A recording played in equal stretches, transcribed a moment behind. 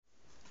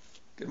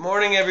Good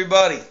morning,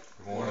 everybody.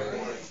 Good morning.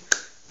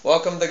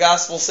 Welcome to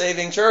Gospel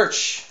Saving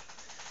Church.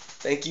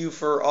 Thank you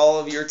for all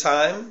of your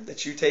time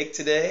that you take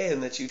today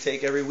and that you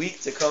take every week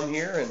to come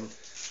here and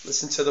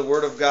listen to the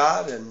Word of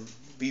God and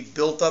be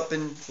built up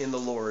in the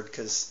Lord,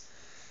 because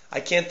I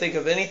can't think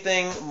of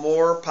anything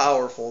more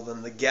powerful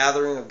than the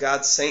gathering of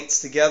God's saints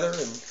together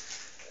and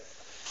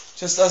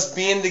just us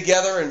being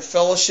together and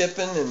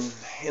fellowshipping and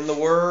in the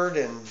Word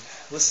and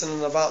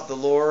listening about the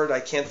Lord. I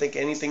can't think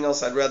anything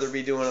else I'd rather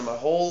be doing in my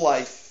whole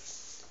life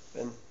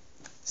than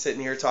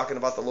sitting here talking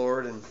about the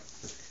Lord. And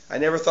I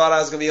never thought I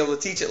was going to be able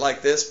to teach it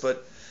like this,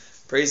 but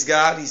praise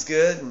God, He's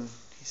good and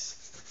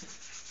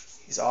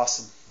He's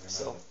awesome. Amen.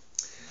 So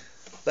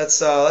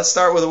let's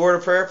start with a word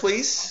of prayer,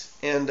 please.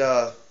 And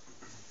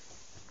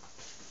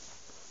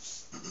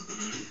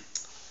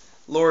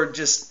Lord,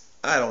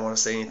 I don't want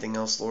to say anything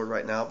else, Lord,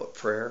 right now but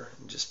prayer,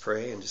 and just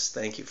pray and just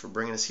thank you for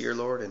bringing us here,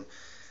 Lord.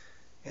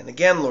 And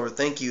again, Lord,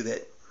 thank you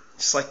that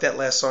just like that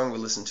last song we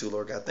listened to,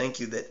 Lord God, thank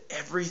you that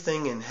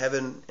everything in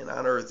heaven and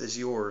on earth is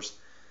yours,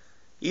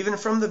 even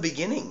from the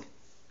beginning.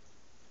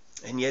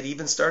 And yet,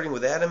 even starting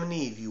with Adam and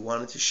Eve, you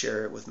wanted to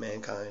share it with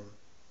mankind.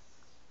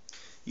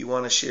 You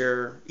want to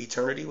share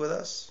eternity with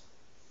us.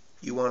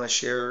 You want to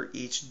share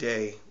each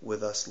day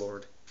with us,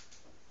 Lord.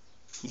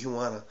 You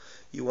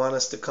want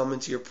us to come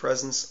into your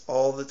presence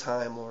all the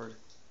time, Lord,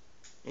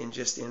 and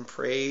just in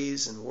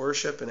praise and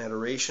worship and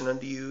adoration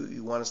unto you.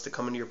 You want us to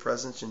come into your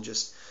presence and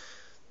just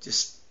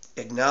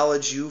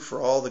acknowledge you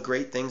for all the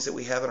great things that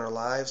we have in our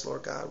lives,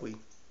 Lord God.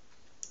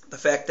 The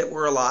fact that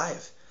we're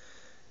alive,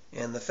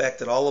 and the fact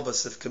that all of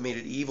us have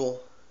committed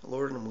evil,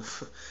 Lord,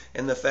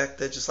 and the fact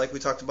that, just like we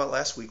talked about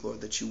last week, Lord,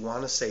 that you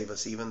want to save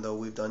us even though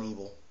we've done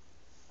evil,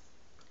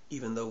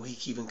 even though we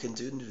even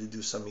continue to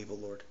do some evil,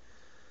 Lord.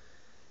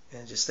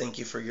 And just thank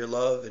you for your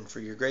love and for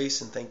your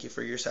grace, and thank you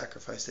for your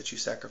sacrifice that you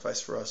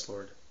sacrificed for us,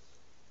 Lord.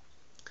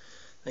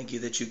 Thank you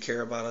that you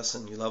care about us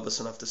and you love us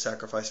enough to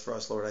sacrifice for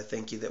us, Lord. I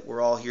thank you that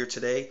we're all here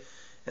today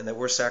and that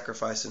we're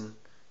sacrificing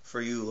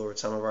for you, Lord,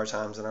 some of our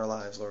times in our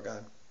lives, Lord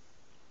God.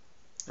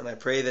 And I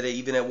pray that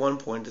even at one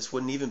point this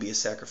wouldn't even be a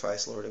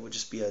sacrifice, Lord. It would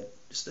just be a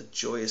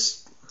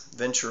joyous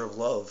venture of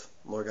love,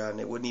 Lord God. And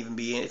it wouldn't even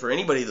be, for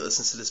anybody that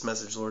listens to this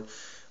message, Lord,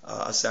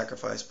 a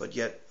sacrifice, but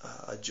yet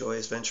a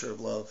joyous venture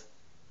of love.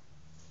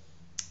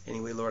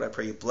 Anyway, Lord, I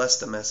pray you bless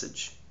the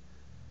message.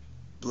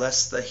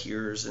 Bless the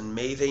hearers, and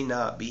may they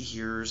not be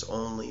hearers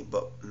only,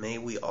 but may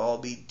we all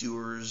be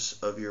doers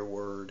of your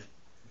word.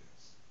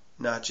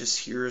 Not just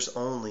hearers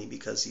only,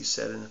 because you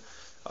said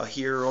a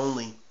hearer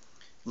only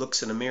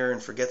looks in a mirror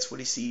and forgets what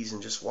he sees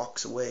and just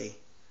walks away.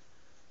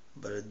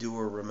 But a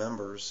doer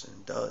remembers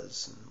and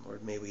does. And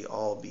Lord, may we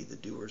all be the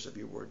doers of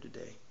your word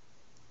today,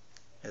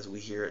 as we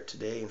hear it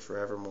today and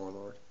forevermore,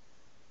 Lord.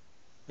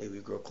 May we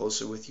grow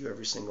closer with you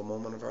every single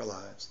moment of our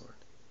lives, Lord.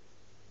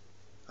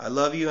 I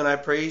love you and I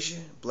praise you.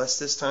 Bless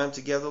this time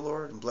together,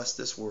 Lord, and bless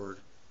this word.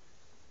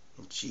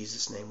 In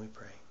Jesus' name we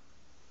pray.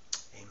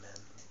 Amen.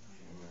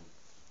 Amen.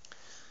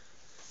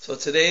 So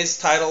today's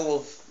title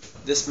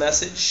of this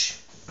message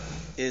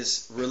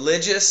is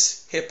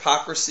Religious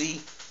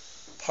Hypocrisy,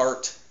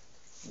 Part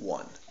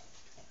 1.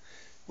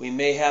 We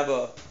may have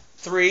a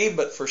 3,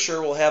 but for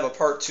sure we'll have a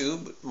Part 2,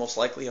 but most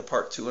likely a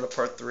Part 2 and a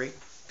Part 3.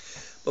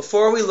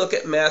 Before we look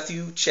at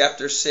Matthew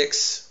chapter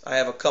 6, I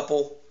have a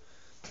couple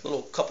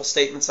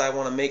statements I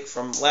want to make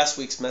from last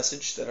week's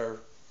message that are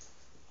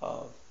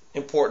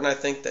important, I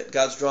think, that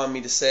God's drawn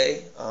me to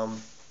say.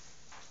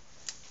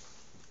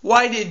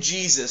 Why did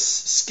Jesus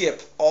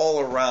skip all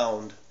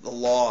around the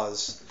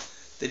laws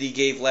that he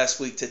gave last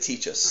week to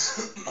teach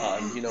us?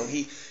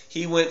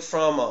 He went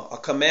from a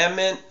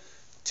commandment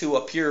to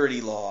a purity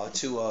law,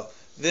 to a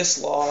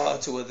this law,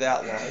 to a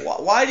that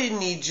law. Why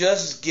didn't he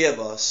just give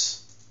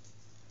us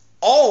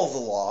all of the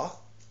law?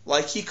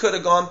 Like, he could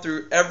have gone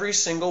through every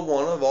single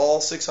one of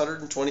all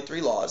 623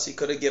 laws. He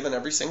could have given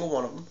every single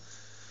one of them.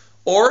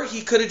 Or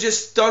he could have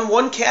just done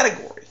one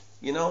category,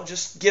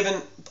 just given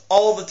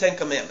all the 10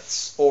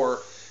 Commandments. Or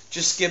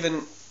just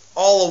given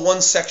all of one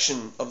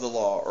section of the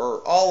law.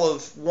 Or all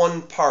of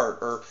one part.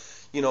 Or,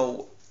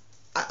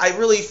 I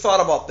really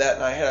thought about that,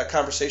 and I had a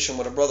conversation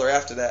with a brother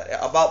after that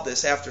about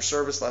this after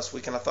service last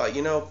week. And I thought,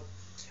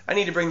 I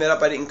need to bring that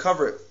up. I didn't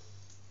cover it.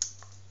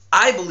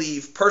 I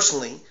believe,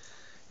 personally,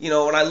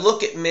 when I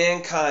look at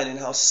mankind and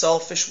how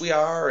selfish we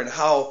are and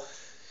how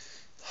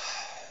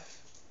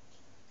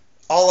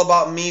all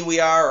about me we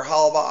are, or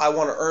how about I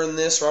want to earn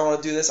this or I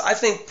want to do this, I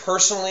think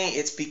personally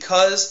it's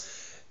because,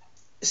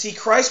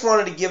 Christ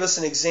wanted to give us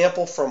an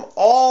example from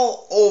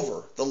all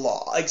over the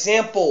law.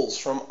 Examples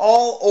from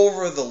all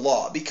over the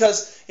law.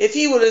 Because if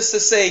he was to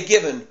say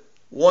given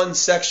one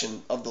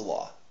section of the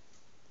law,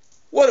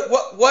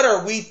 what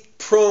are we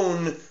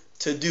prone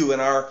to do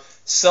in our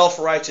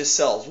self-righteous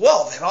selves?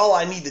 Well, then all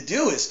I need to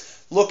do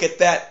is look at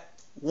that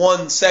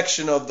one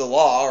section of the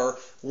law, or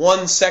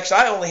one section.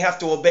 I only have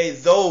to obey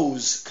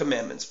those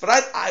commandments. But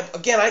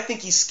I think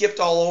he skipped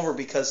all over,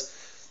 because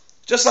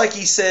just like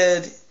he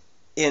said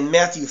in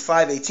Matthew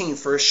 5:18,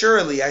 for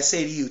assuredly I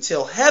say to you,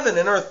 till heaven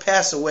and earth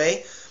pass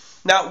away,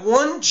 Not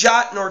one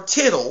jot nor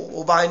tittle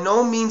will by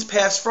no means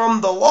pass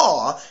from the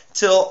law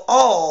till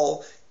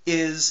all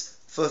is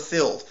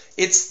fulfilled.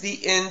 It's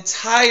the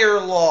entire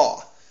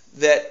law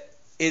that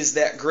is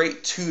that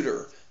great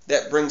tutor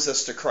that brings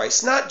us to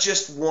Christ. Not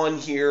just one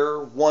here,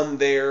 one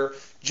there,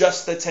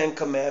 just the 10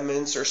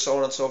 Commandments or so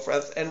on and so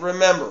forth. And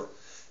remember,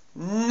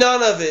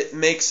 none of it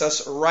makes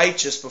us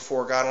righteous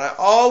before God. And I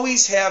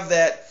always have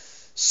that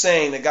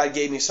saying that God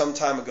gave me some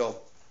time ago.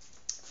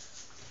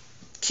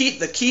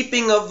 The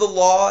keeping of the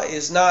law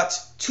is not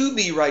to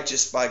be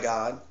righteous by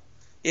God.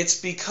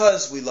 It's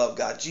because we love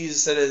God.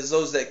 Jesus said, it is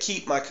those that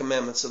keep my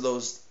commandments are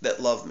those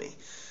that love me.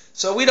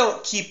 So we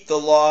don't keep the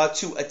law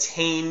to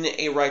attain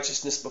a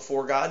righteousness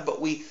before God, but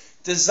we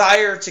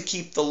desire to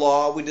keep the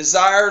law. We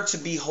desire to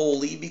be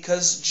holy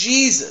because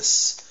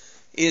Jesus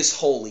is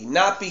holy,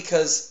 not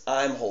because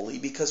I'm holy,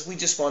 because we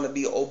just want to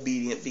be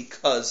obedient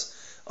because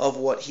of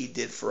what he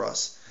did for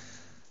us.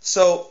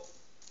 So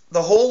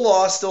the whole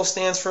law still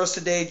stands for us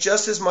today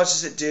just as much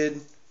as it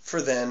did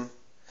for then,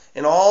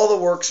 and all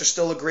the works are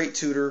still a great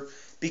tutor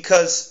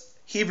because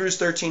Hebrews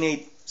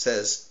 13:8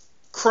 says,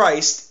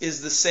 Christ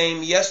is the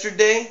same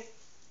yesterday,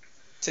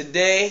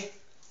 today,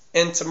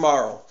 and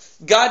tomorrow.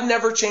 God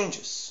never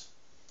changes.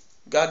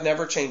 God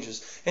never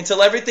changes.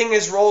 Until everything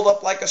is rolled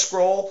up like a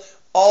scroll,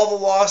 all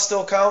the law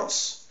still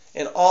counts,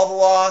 and all the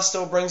law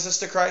still brings us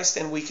to Christ,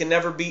 and we can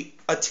never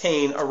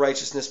attain a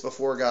righteousness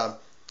before God.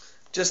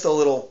 Just a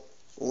little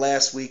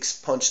last week's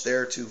punch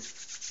there to,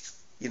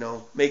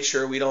 make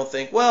sure we don't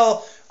think,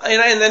 well,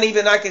 and then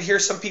even I could hear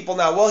some people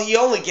now, well, he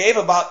only gave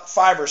about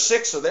 5 or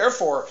 6, so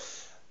therefore,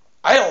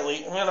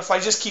 if I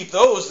just keep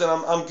those, then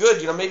I'm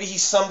good. Maybe he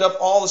summed up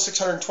all the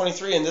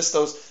 623 in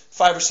those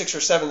 5 or 6 or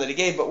 7 that he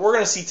gave. But we're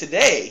going to see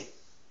today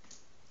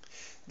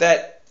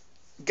that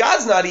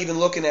God's not even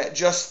looking at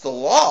just the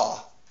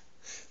law.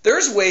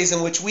 There's ways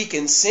in which we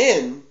can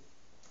sin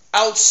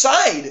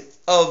outside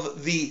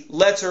of the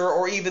letter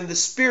or even the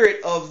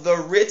spirit of the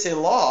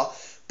written law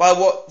by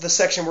what the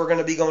section we're going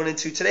to be going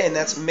into today, and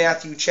that's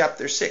Matthew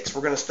chapter 6.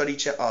 We're going to study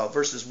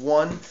verses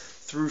 1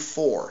 through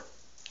 4.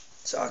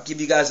 So I'll give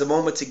you guys a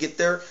moment to get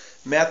there.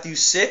 Matthew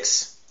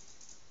 6,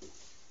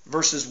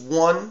 verses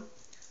 1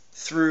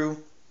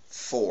 through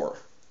 4.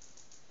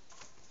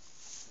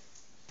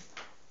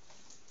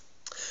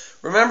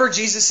 Remember,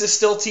 Jesus is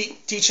still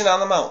teaching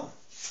on the mountain.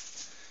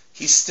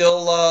 He's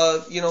still,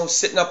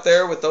 sitting up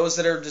there with those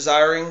that are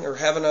desiring or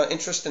having an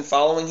interest in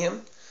following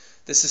him.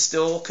 This is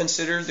still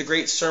considered the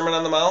great Sermon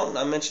on the Mount.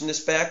 I mentioned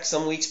this back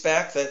some weeks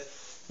back that,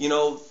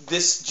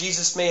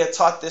 Jesus may have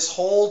taught this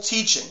whole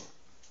teaching.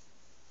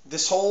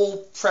 This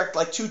whole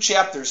like 2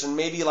 chapters and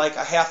maybe like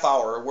a half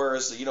hour,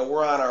 whereas,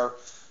 we're on our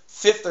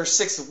 5th or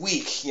 6th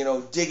week,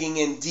 digging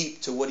in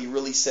deep to what he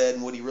really said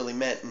and what he really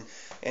meant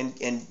and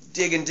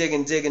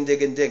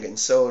digging.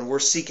 So, and we're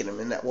seeking him,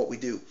 and that's what we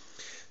do.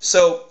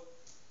 So,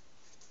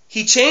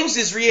 he changed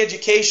his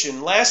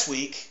re-education last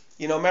week.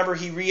 Remember,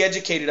 he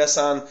re-educated us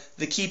on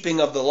the keeping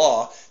of the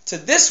law. To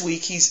this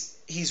week,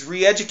 he's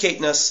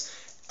re-educating us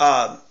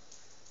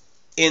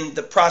in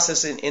the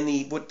process, in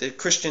the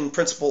Christian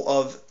principle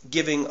of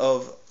giving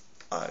of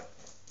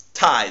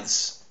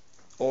tithes,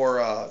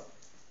 or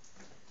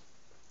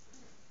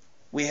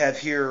we have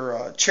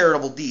here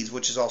charitable deeds,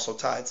 which is also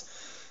tithes.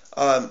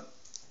 And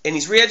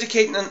he's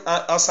re-educating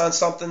us on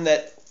something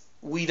that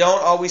we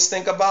don't always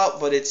think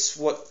about, but it's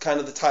what kind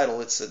of the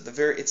title. It's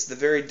the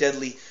very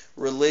deadly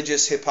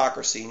religious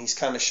hypocrisy, and he's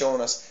kind of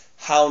showing us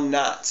how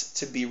not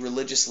to be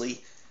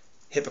religiously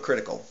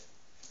hypocritical.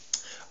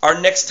 Our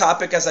next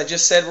topic, as I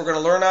just said, we're going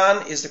to learn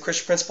on is the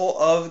Christian principle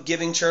of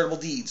giving charitable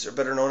deeds, or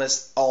better known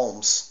as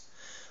alms.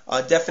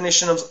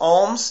 Definition of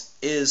alms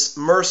is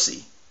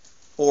mercy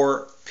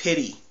or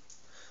pity,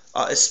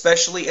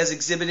 especially as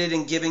exhibited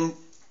in giving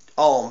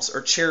alms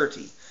or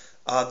charity.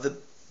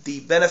 The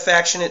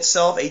benefaction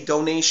itself, a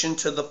donation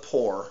to the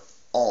poor,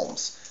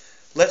 alms.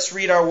 Let's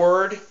read our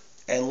word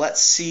and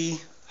let's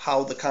see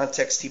how the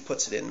context he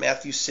puts it in.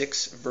 Matthew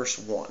 6, verse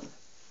 1.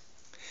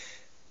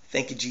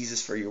 Thank you,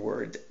 Jesus, for your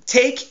word.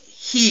 Take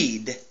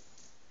heed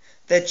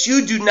that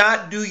you do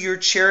not do your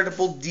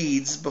charitable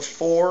deeds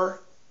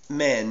before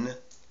men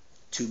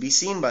to be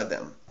seen by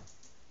them.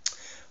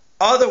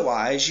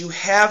 Otherwise, you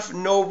have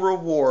no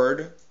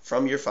reward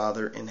from your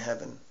Father in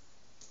heaven.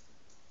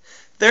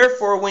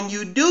 Therefore, when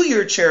you do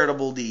your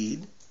charitable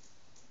deed,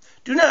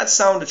 do not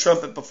sound a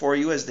trumpet before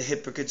you as the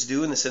hypocrites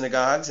do in the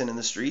synagogues and in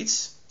the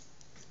streets,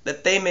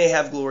 that they may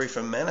have glory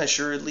from men.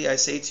 Assuredly, I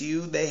say to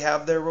you, they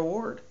have their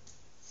reward.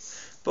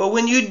 But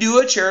when you do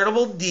a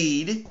charitable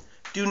deed,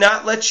 do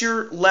not let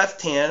your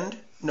left hand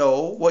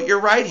know what your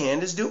right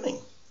hand is doing,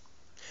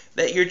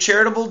 that your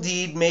charitable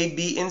deed may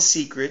be in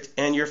secret,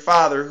 and your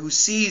Father who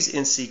sees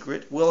in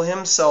secret will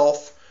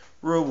himself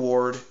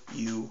reward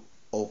you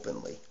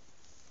openly.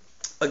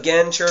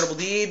 Again, charitable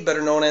deed,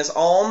 better known as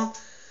alm.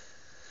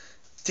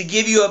 To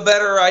give you a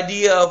better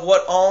idea of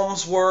what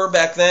alms were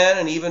back then,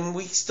 and even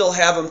we still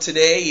have them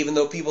today, even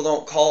though people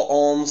don't call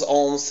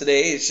alms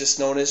today, it's just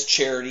known as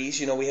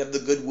charities. We have the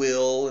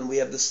Goodwill, and we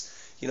have this,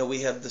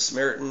 We have the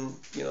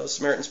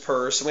Samaritan's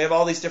Purse, and we have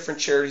all these different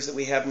charities that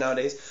we have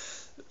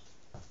nowadays.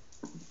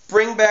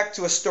 Bring back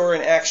to a story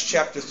in Acts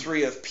chapter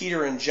 3 of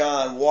Peter and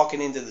John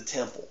walking into the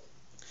temple.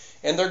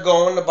 And they're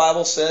going, the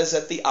Bible says,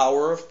 at the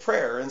hour of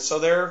prayer. And so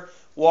they're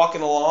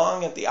walking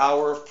along at the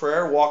hour of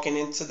prayer, walking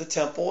into the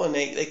temple, and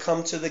they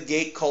come to the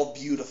gate called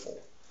Beautiful,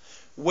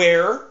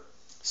 where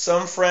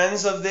some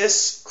friends of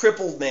this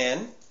crippled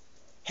man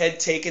had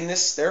taken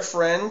their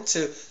friend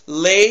to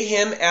lay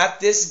him at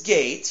this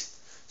gate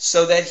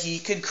so that he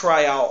could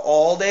cry out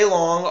all day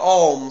long,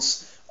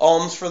 alms,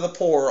 alms for the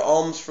poor,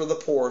 alms for the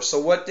poor. So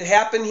what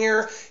happened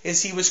here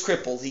is he was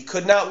crippled. He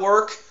could not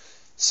work.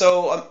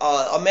 So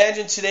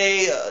imagine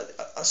today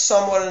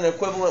somewhat an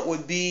equivalent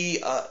would be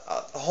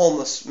a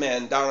homeless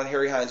man down on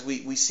Harry Hines.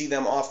 We see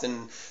them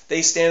often.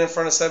 They stand in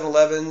front of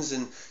 7-Elevens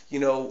and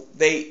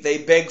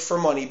they beg for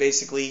money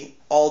basically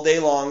all day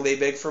long. They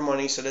beg for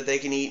money so that they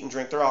can eat and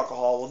drink their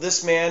alcohol. Well,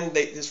 this man,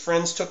 his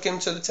friends took him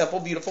to the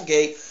Temple Beautiful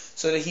Gate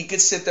so that he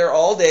could sit there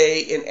all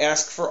day and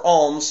ask for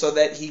alms so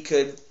that he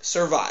could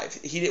survive.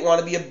 He didn't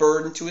want to be a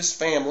burden to his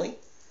family.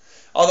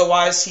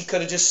 Otherwise, he could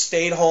have just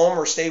stayed home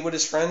or stayed with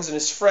his friends, and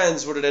his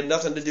friends would have had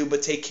nothing to do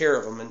but take care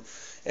of him.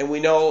 And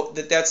we know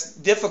that that's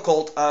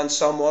difficult on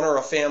someone or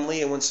a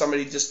family, and when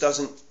somebody just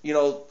doesn't,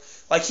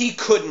 like he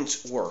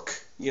couldn't work.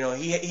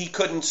 He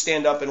couldn't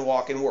stand up and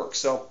walk and work.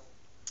 So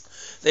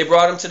they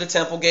brought him to the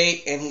temple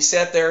gate, and he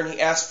sat there and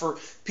he asked for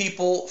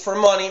people for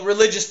money,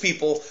 religious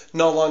people,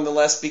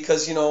 nonetheless,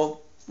 because,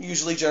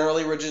 usually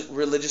generally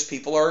religious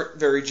people are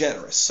very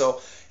generous.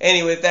 So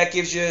anyway, that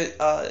gives you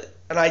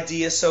an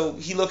idea. So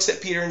he looks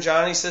at Peter and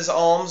John, he says,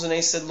 alms, and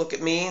they said, look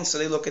at me. And so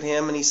they look at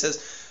him, and he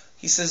says,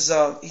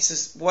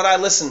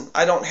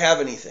 I don't have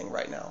anything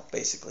right now,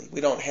 basically.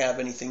 We don't have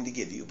anything to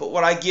give you. But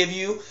what I give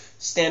you,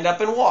 stand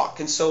up and walk.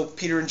 And so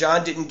Peter and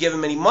John didn't give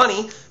him any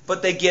money,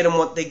 but they gave him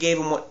what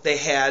they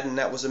had, and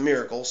that was a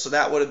miracle. So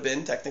that would have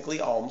been technically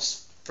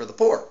alms for the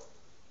poor.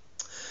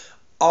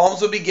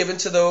 Alms would be given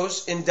to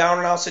those in down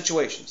and out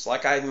situations.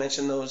 Like I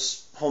mentioned,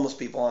 those homeless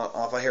people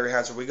off of Harry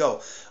Hines where we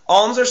go.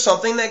 Alms are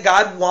something that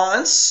God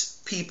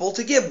wants people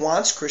to give,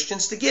 wants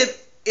Christians to give,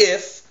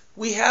 if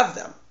we have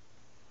them.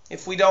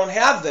 If we don't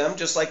have them,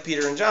 just like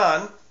Peter and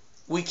John,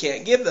 we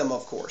can't give them,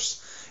 of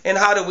course. And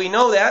how do we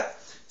know that?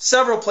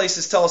 Several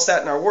places tell us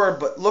that in our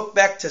word, but look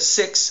back to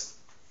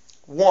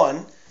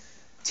 6:1.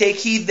 Take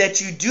heed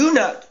that you do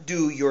not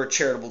do your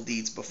charitable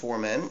deeds before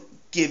men.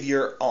 Give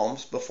your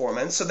alms before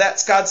men. So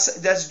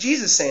that's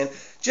Jesus saying,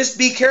 just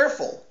be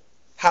careful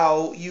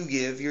how you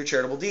give your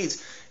charitable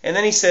deeds. And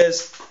then he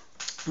says,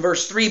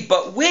 verse 3,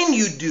 but when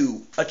you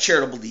do a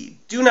charitable deed,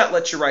 do not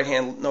let your right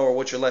hand know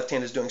what your left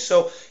hand is doing.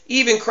 So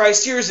even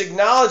Christ here is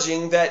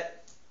acknowledging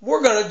that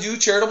we're going to do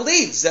charitable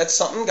deeds. That's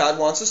something God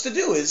wants us to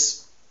do,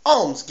 is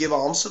alms, give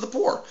alms to the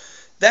poor.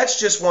 That's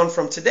just one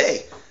from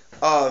today.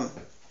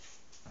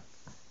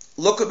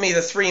 Look with me,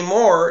 the three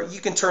more.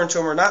 You can turn to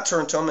them or not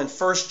turn to them. In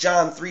 1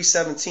 John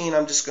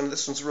 3:17,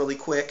 this one's really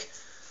quick.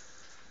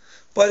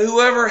 But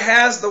whoever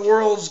has the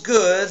world's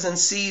goods and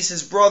sees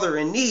his brother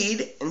in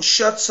need and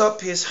shuts up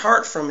his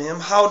heart from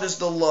him, how does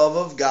the love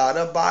of God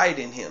abide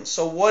in him?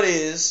 So what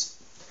is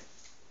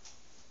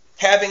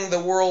having the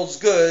world's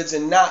goods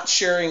and not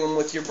sharing them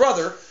with your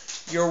brother?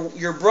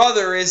 Your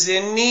brother is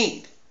in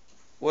need.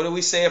 What do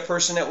we say a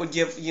person that would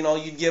give,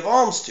 you'd give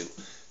alms to?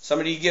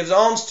 Somebody you give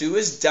alms to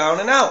is down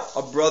and out.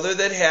 A brother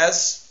that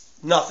has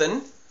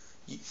nothing,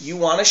 you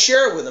want to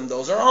share with him.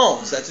 Those are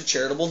alms. That's a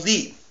charitable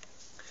deed.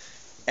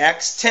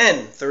 Acts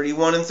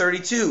 10:31 and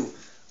 32.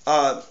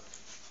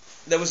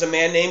 There was a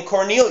man named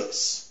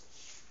Cornelius.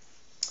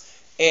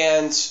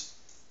 And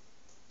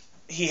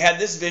he had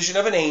this vision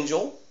of an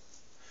angel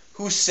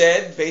who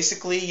said,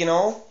 basically,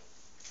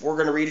 we're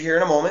going to read it here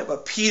in a moment,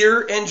 but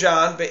Peter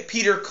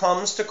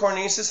comes to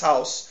Cornelius'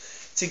 house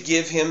to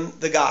give him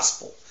the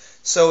gospel.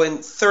 So in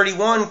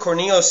 31,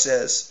 Cornelius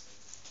says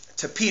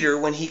to Peter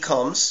when he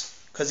comes,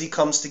 because he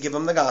comes to give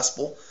him the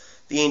gospel,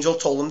 the angel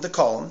told him to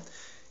call him.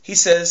 He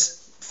says,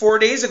 4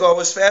 days ago I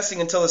was fasting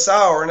until this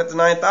hour, and at the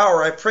 9th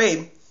hour I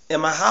prayed in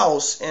my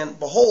house, and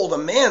behold, a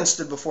man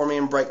stood before me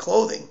in bright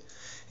clothing,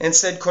 and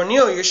said,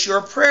 Cornelius,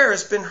 your prayer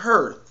has been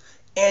heard,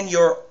 and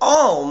your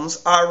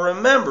alms are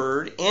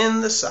remembered in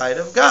the sight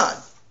of God.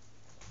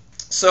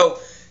 So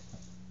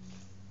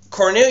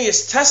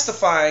Cornelius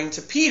testifying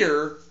to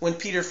Peter when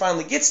Peter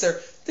finally gets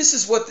there, this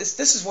is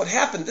what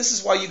happened. This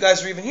is why you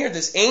guys are even here.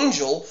 This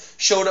angel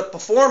showed up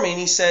before me and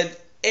he said,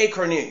 hey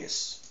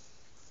Cornelius,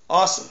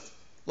 awesome,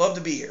 love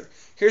to be here.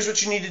 Here's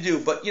what you need to do.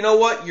 But you know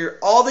what?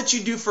 All that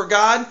you do for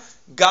God,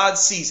 God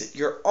sees it.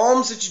 Your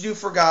alms that you do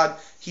for God,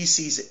 He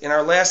sees it. And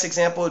our last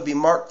example would be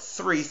Mark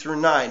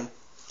 3-9.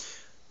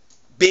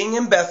 Being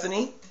in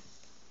Bethany,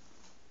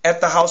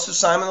 at the house of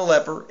Simon the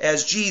leper,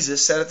 as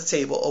Jesus sat at the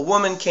table, a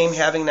woman came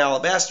having an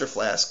alabaster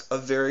flask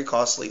of very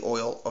costly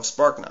oil of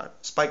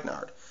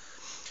spikenard.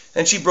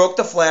 And she broke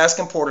the flask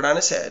and poured it on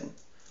his head.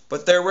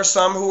 But there were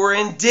some who were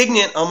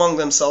indignant among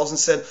themselves and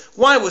said,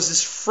 why was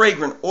this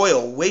fragrant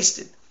oil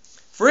wasted?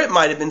 For it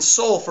might have been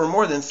sold for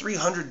more than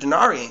 300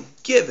 denarii and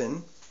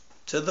given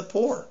to the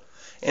poor.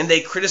 and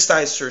they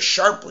criticized her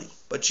sharply.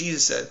 But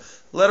Jesus said,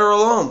 "Let her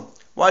alone.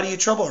 Why do you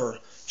trouble her?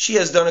 She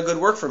has done a good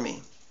work for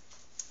me.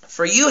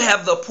 For you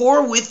have the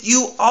poor with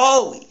you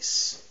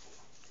always."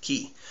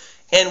 Key.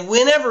 "And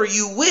whenever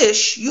you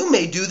wish, you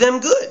may do them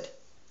good.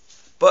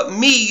 But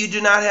me you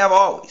do not have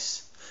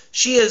always.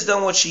 She has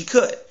done what she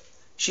could.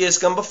 She has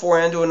come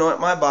beforehand to anoint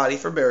my body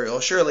for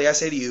burial. Surely I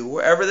say to you,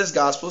 wherever this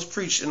gospel is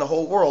preached in the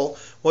whole world,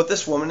 what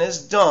this woman has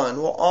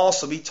done will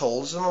also be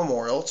told as a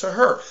memorial to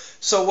her."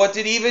 So what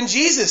did even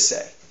Jesus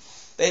say?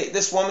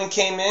 This woman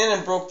came in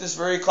and broke this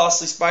very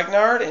costly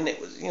spikenard, and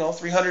it was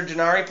 300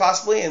 denarii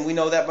possibly, and we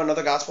know that by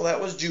another gospel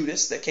that was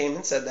Judas that came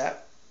and said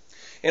that.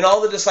 And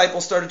all the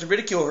disciples started to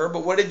ridicule her,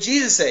 but what did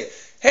Jesus say?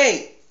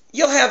 Hey,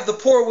 you'll have the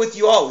poor with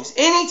you always.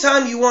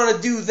 Anytime you want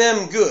to do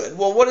them good,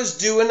 well, what is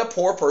doing a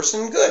poor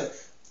person good?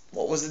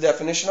 What was the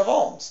definition of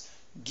alms?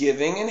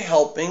 Giving and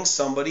helping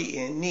somebody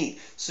in need.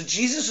 So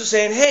Jesus was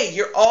saying, hey,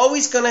 you're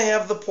always going to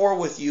have the poor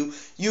with you.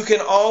 You can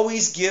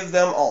always give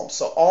them alms.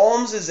 So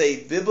alms is a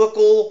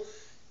biblical,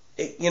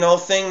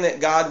 thing that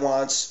God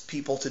wants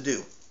people to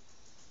do.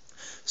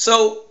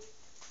 So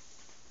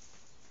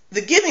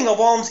the giving of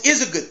alms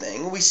is a good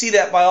thing. We see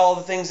that by all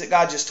the things that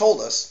God just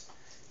told us.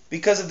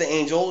 Because of the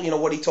angel,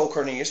 what he told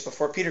Cornelius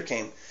before Peter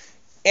came.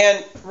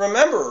 And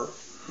remember,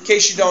 in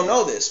case you don't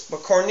know this,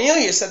 but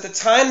Cornelius, at the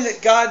time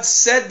that God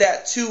said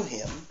that to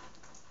him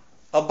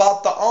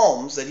about the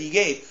alms that he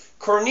gave,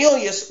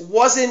 Cornelius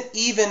wasn't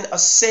even a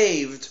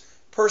saved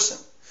person.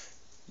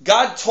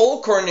 God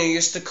told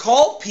Cornelius to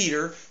call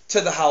Peter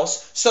to the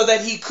house so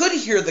that he could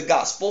hear the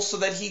gospel, so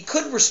that he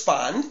could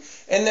respond,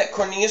 and that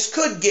Cornelius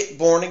could get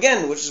born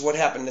again, which is what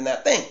happened in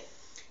that thing.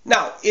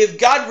 Now, if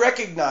God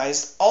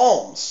recognized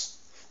alms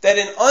that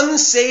an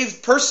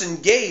unsaved person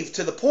gave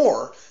to the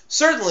poor,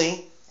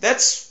 certainly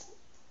that's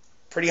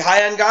pretty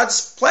high on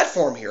God's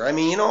platform here. I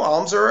mean,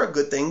 alms are a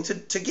good thing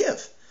to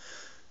give.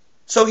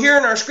 So here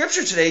in our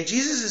scripture today,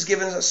 Jesus is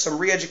giving us some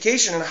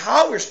re-education on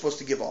how we're supposed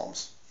to give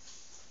alms.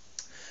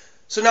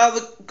 So now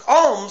the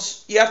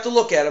alms, you have to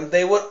look at them.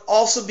 They would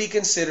also be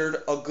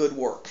considered a good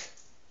work.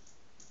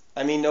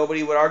 I mean,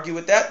 nobody would argue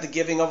with that. The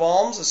giving of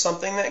alms is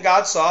something that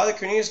God saw that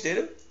Cornelius did.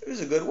 It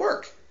was a good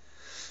work.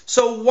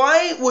 So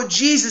why would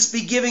Jesus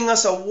be giving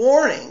us a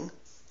warning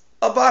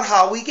about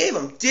how we gave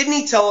them? Didn't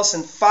he tell us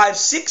in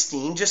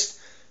 5:16, just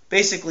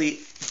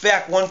basically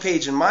back one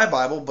page in my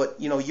Bible, but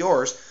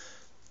yours,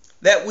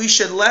 that we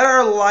should let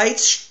our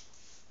lights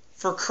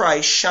for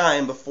Christ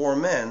shine before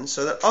men,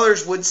 so that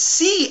others would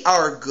see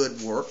our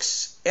good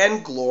works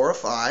and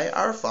glorify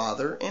our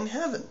Father in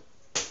heaven.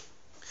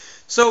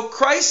 So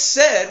Christ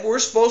said we're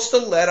supposed to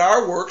let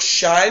our works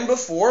shine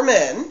before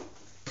men,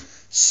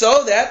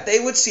 so that they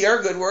would see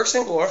our good works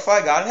and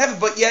glorify God in heaven.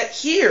 But yet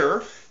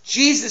here,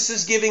 Jesus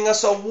is giving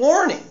us a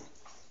warning.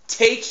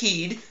 Take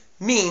heed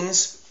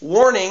means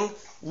warning,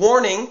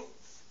 warning.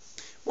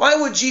 Why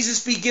would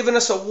Jesus be giving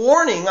us a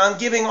warning on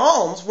giving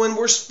alms when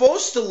we're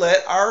supposed to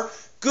let our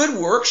good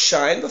works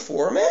shine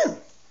before men?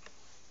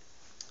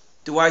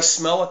 Do I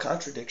smell a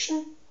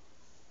contradiction?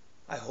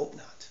 I hope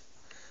not.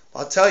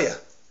 I'll tell you.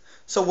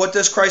 So what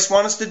does Christ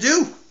want us to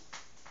do?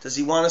 Does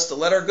he want us to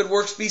let our good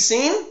works be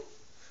seen?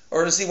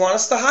 Or does he want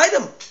us to hide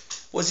them?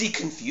 Was he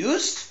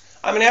confused?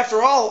 I mean,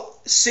 after all,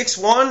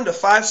 6:1 to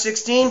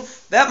 5:16,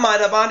 that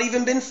might have not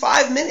even been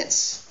 5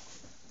 minutes.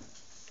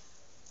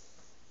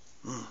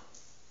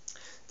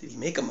 Did he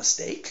make a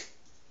mistake?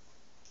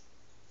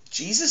 Did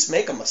Jesus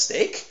make a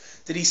mistake?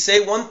 Did he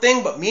say one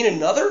thing but mean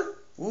another?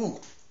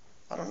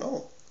 I don't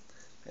know.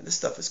 Man, this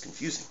stuff is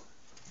confusing.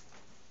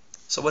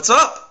 So what's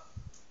up?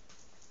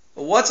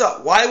 Well, what's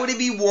up? Why would he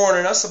be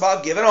warning us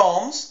about giving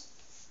alms,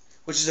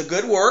 which is a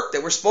good work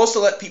that we're supposed to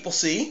let people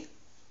see,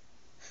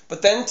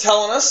 but then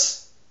telling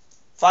us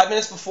 5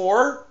 minutes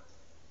before,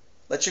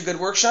 let your good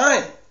work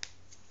shine?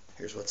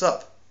 Here's what's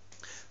up.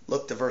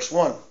 Look to verse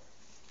 1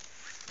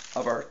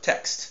 of our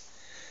text.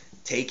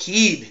 Take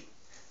heed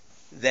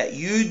that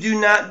you do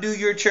not do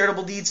your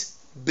charitable deeds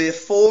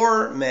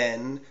before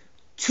men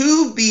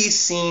to be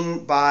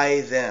seen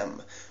by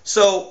them.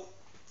 So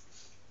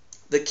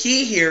the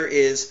key here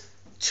is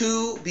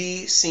to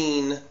be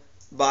seen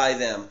by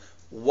them.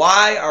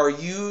 Why are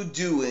you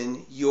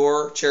doing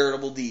your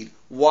charitable deed?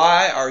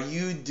 Why are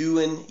you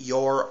doing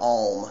your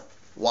alm?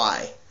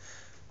 Why?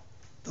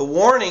 The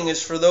warning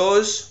is for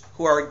those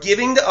who are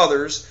giving to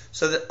others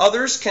so that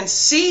others can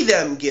see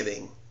them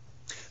giving.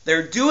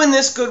 They're doing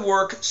this good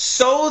work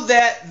so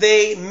that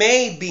they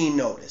may be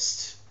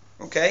noticed.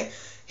 Okay?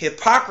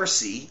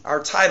 Hypocrisy,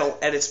 our title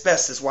at its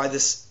best, is why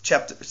this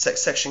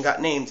section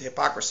got named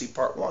Hypocrisy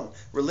Part 1,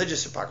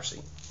 religious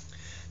hypocrisy.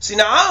 See,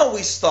 now I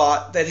always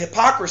thought that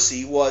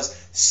hypocrisy was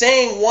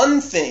saying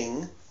one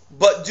thing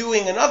but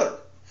doing another.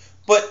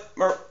 But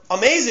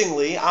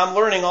amazingly, I'm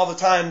learning all the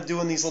time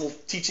doing these little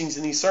teachings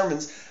and these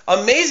sermons.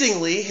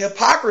 Amazingly,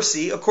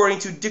 hypocrisy, according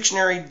to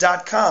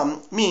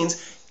dictionary.com, means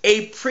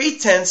a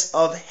pretense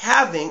of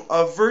having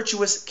a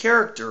virtuous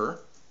character,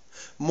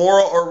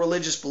 moral or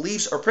religious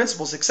beliefs or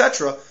principles,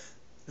 etc.,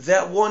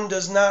 that one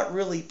does not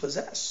really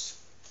possess.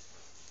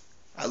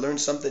 I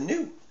learned something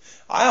new.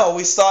 I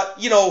always thought,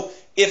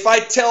 if I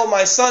tell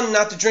my son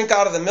not to drink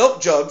out of the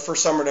milk jug for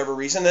some whatever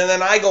reason, and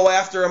then I go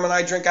after him and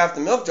I drink out of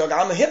the milk jug,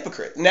 I'm a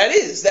hypocrite. And that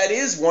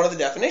is one of the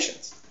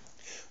definitions.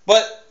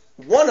 But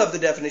one of the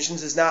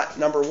definitions is not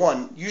number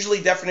one.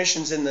 Usually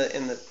definitions in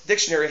the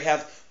dictionary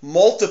have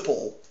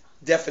multiple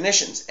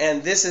definitions.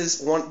 And this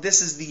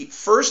is the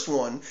first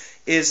one,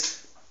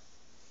 is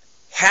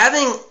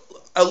having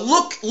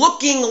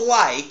looking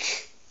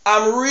like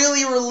I'm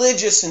really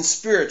religious and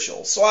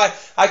spiritual. So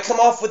I come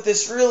off with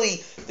this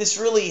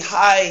really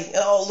high,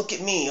 oh, look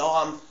at me.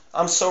 Oh,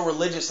 I'm so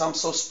religious, I'm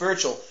so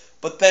spiritual.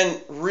 But then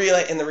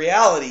really in the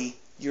reality,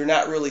 you're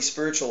not really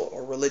spiritual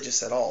or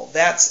religious at all.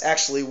 That's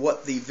actually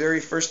what the very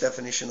first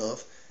definition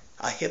of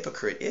a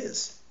hypocrite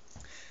is.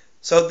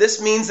 So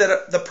this means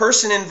that the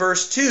person in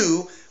verse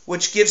 2,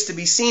 which gives to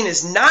be seen,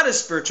 is not a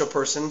spiritual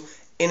person,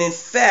 and in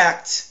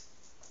fact,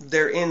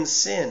 they're in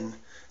sin.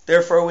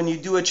 Therefore, when you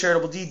do a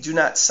charitable deed, do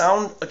not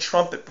sound a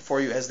trumpet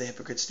before you, as the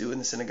hypocrites do in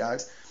the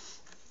synagogues.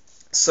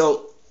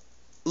 So,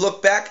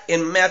 look back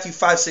in Matthew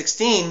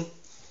 5:16.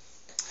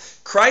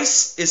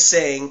 Christ is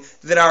saying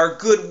that our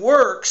good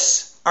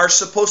works are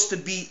supposed to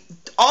be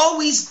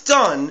always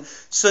done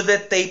so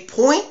that they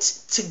point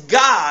to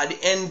God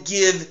and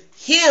give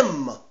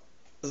Him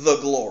the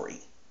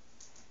glory.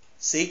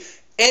 See?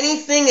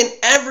 Anything and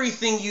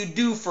everything you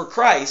do for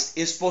Christ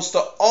is supposed to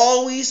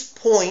always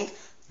point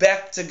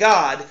back to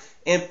God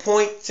and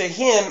point to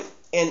Him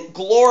and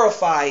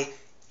glorify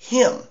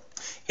Him.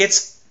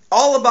 It's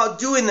all about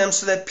doing them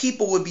so that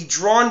people would be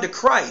drawn to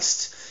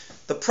Christ.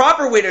 The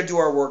proper way to do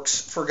our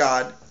works for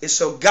God is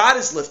so God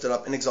is lifted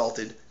up and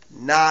exalted,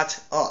 not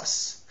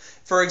us.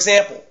 For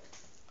example,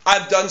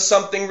 I've done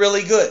something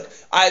really good.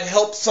 I've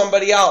helped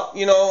somebody out,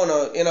 in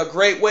a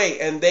great way,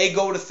 and they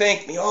go to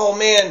thank me. Oh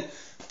man,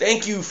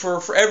 thank you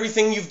for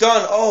everything you've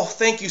done. Oh,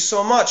 thank you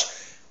so much.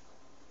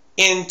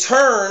 In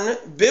turn,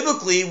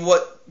 biblically,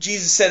 what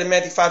Jesus said in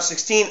Matthew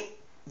 5:16,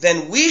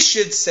 then we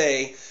should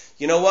say,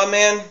 you know what,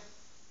 man?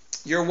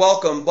 You're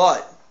welcome,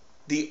 but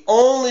the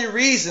only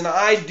reason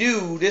I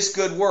do this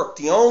good work,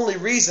 the only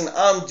reason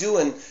I'm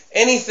doing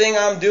anything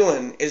I'm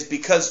doing is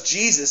because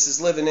Jesus is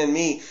living in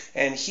me,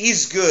 and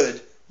He's good,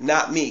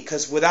 not me.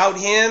 Because without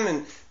Him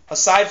and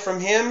aside from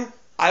Him,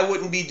 I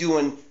wouldn't be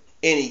doing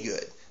any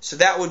good. So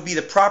that would be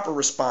the proper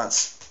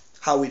response,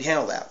 how we'd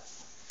handle that.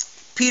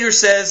 Peter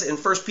says in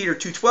 1 Peter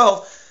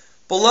 2:12,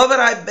 Beloved,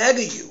 I beg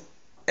of you,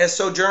 as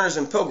sojourners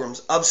and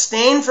pilgrims,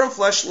 abstain from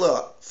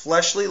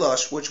fleshly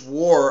lust which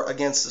war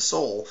against the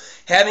soul,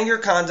 having your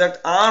conduct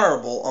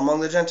honorable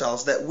among the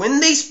Gentiles, that when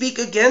they speak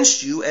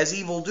against you as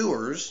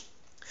evildoers,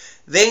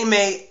 they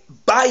may,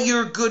 by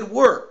your good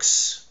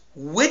works,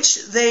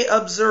 which they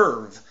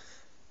observe,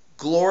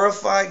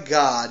 glorify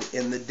God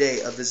in the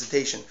day of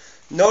visitation.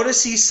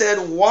 Notice he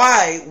said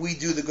why we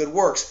do the good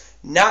works.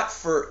 Not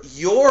for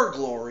your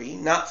glory,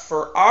 not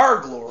for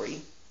our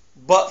glory,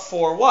 but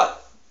for what?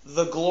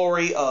 The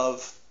glory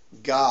of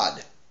God.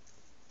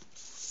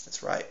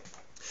 That's right.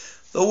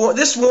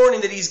 This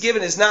warning that he's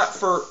given is not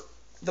for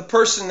the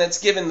person that's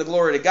given the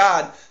glory to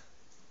God.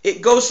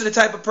 It goes to the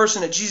type of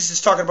person that Jesus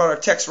is talking about in our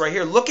text right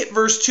here. Look at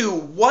verse 2.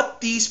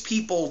 What these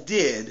people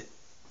did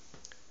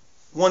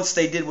once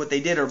they did what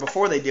they did or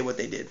before they did what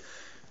they did.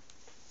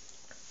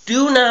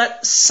 Do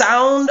not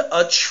sound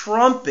a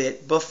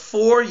trumpet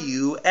before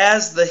you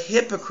as the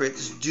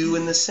hypocrites do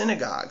in the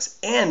synagogues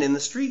and in the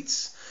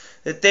streets,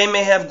 that they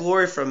may have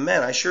glory from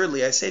men.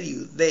 Assuredly, I say to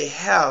you, they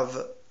have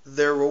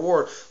their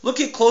reward. Look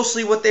at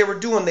closely what they were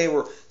doing. They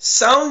were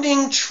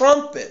sounding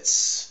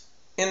trumpets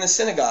in the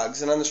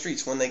synagogues and on the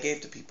streets when they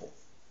gave to people.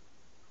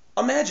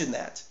 Imagine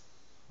that.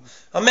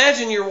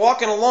 Imagine you're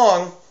walking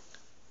along.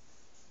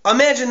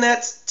 Imagine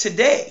that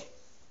today.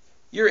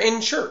 You're in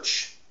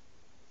church.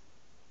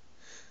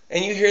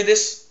 And you hear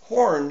this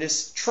horn,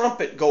 this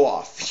trumpet go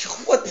off.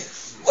 What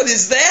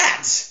is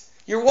that?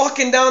 You're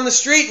walking down the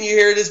street and you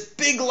hear this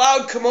big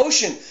loud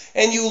commotion.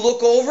 And you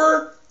look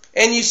over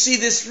and you see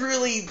this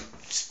really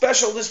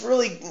special, this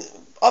really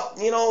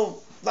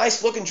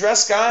nice looking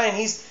dressed guy. And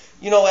he's,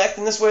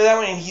 acting this way, that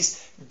way. And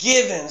he's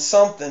giving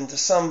something to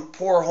some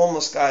poor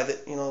homeless guy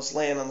that, is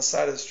laying on the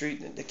side of the street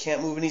and that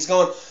can't move. And he's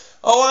going,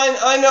 oh,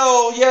 I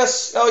know,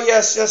 yes, oh,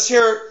 yes,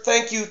 here,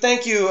 thank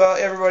you,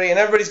 everybody. And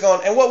everybody's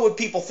going, and what would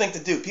people think to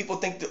do? People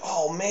think,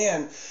 oh,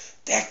 man,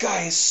 that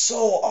guy is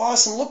so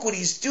awesome. Look what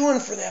he's doing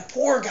for that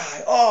poor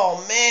guy.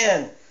 Oh,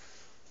 man.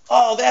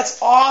 Oh,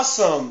 that's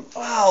awesome.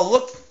 Wow,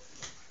 look.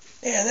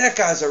 Man, that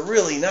guy's a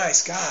really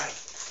nice guy.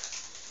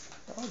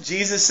 Well,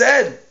 Jesus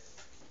said,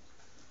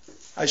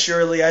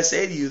 Assuredly I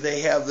say to you,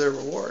 they have their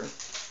reward.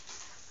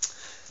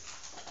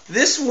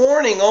 This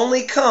warning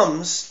only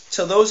comes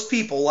to those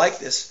people like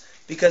this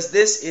because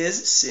this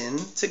is sin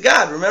to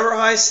God. Remember how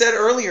I said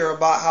earlier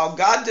about how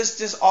God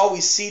just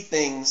always see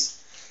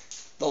things,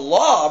 the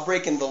law,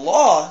 breaking the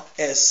law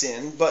as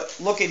sin, but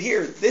look at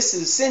here, this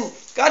is sin.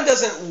 God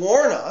doesn't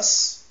warn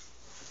us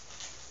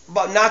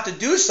about not to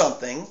do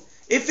something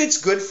if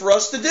it's good for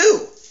us to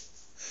do.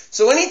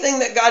 So anything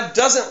that God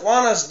doesn't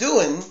want us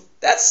doing,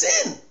 that's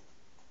sin.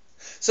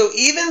 So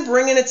even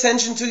bringing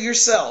attention to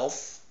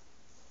yourself,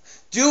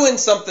 doing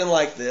something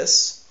like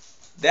this,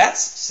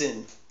 that's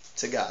sin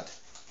to God.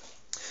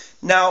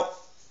 Now,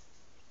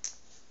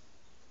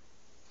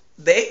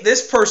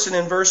 this person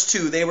in verse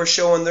 2, they were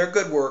showing their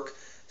good work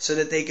so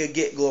that they could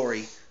get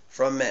glory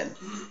from men.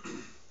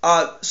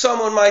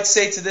 Someone might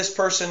say to this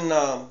person,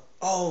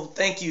 oh,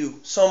 thank you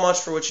so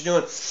much for what you're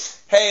doing.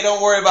 Hey,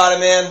 don't worry about it,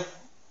 man.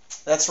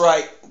 That's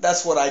right.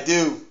 That's what I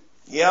do.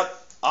 Yep.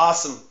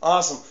 Awesome.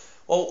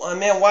 Well,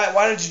 man,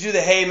 why did you do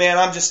that? Hey, man,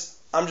 I'm just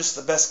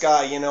the best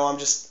guy. I'm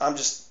just,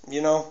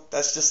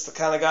 that's just the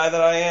kind of guy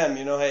that I am.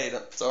 Hey,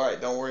 it's all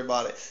right. Don't worry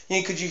about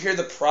it. Could you hear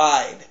the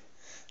pride?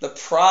 The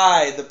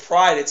pride.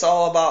 It's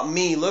all about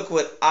me. Look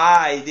what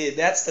I did.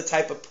 That's the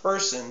type of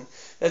person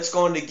that's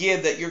going to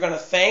give, that you're going to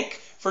thank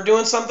for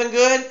doing something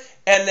good,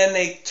 and then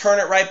they turn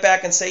it right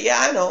back and say, yeah,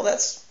 I know,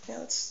 that's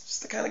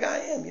just the kind of guy I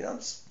am. I'm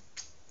just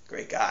a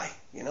great guy.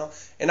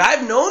 And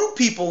I've known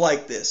people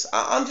like this.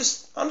 I'm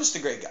just a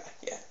great guy.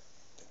 Yeah.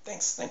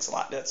 Thanks a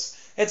lot.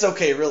 It's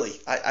okay, really.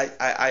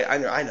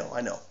 I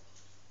know.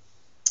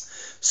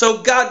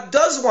 So God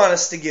does want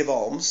us to give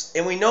alms,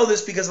 and we know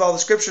this because of all the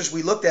scriptures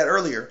we looked at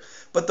earlier.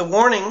 But the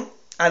warning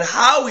on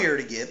how we are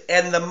to give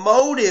and the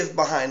motive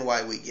behind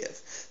why we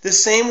give, the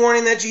same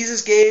warning that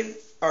Jesus gave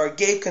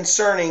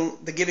concerning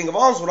the giving of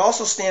alms would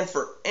also stand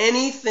for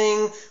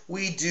anything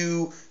we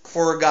do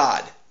for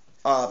God.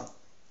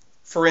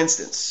 For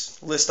instance,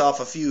 list off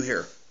a few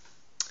here.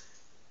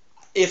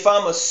 If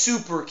I'm a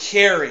super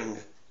caring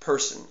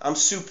person, I'm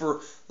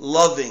super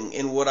loving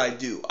in what I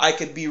do, I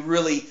could be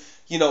really,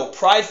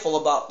 prideful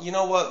about,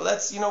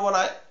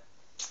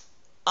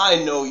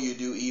 I know you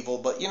do evil,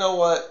 but you know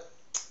what?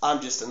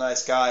 I'm just a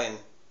nice guy, and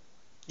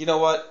you know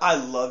what? I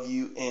love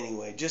you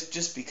anyway,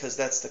 just because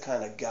that's the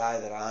kind of guy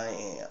that I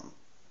am.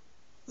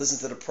 Listen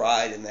to the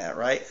pride in that,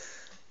 right?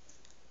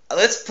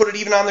 Let's put it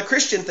even on the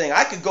Christian thing.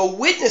 I could go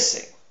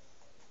witnessing,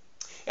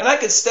 and I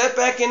could step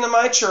back into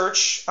my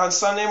church on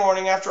Sunday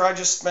morning after I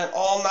just spent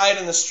all night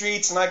in the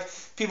streets, and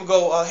people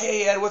go,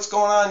 hey, Ed, what's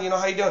going on?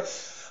 How you doing?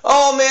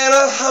 Oh, man,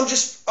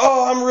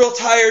 I'm real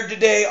tired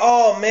today.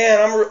 Oh, man,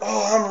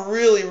 I'm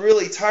really,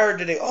 really tired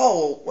today.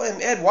 Oh,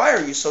 Ed, why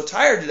are you so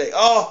tired today?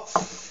 Oh,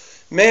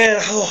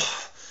 man,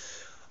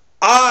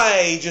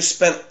 I just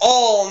spent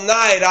all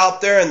night out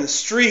there in the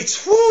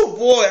streets. Whoo,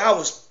 boy, I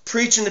was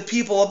preaching to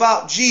people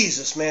about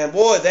Jesus, man.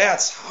 Boy,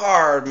 that's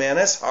hard, man.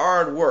 That's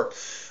hard work.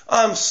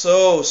 I'm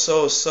so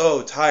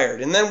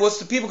tired. And then what's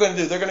the people going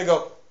to do? They're going to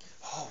go,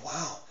 oh,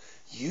 wow,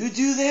 you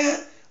do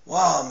that?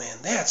 Wow, man,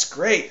 that's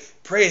great.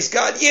 Praise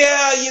God.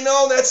 Yeah,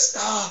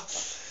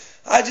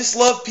 I just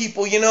love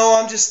people,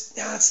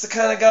 that's the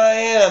kind of guy I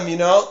am,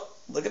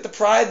 Look at the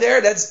pride there.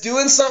 That's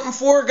doing something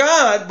for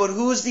God, but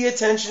who is the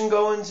attention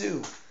going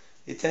to?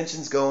 The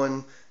attention's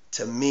going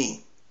to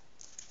me.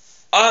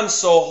 I'm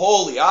so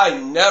holy. I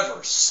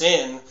never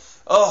sin.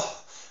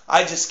 Oh,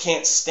 I just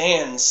can't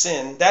stand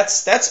sin.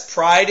 That's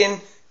pride in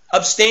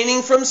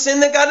abstaining from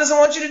sin that God doesn't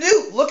want you to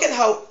do. Look at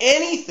how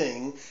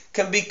anything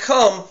can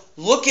become,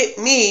 look at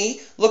me,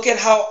 look at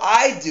how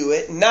I do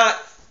it, not,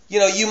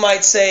 you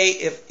might say,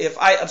 if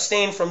I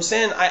abstain from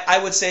sin, I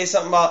would say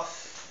something about,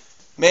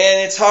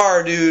 man, it's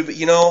hard, dude, but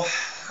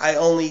I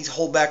only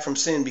hold back from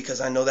sin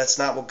because I know that's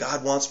not what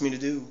God wants me to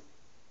do.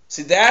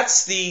 See,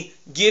 that's the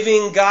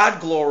giving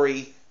God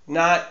glory,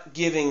 not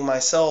giving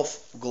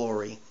myself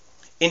glory.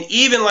 And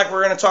even like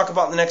we're going to talk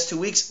about in the next 2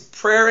 weeks,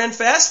 prayer and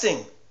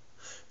fasting.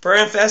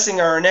 Prayer and fasting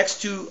are our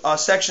next two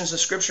sections of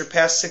Scripture,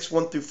 past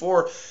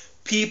 6:1-4.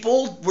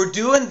 People were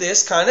doing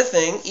this kind of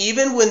thing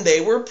even when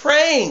they were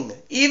praying,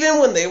 even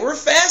when they were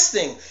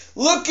fasting.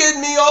 Look at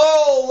me,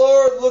 oh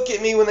Lord, look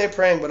at me when they're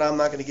praying, but I'm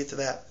not going to get to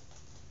that.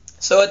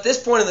 So at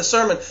this point in the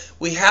sermon,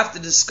 we have to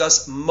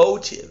discuss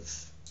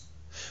motive.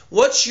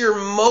 What's your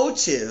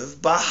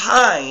motive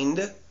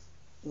behind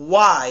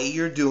why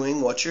you're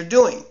doing what you're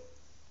doing?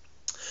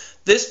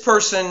 This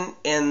person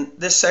in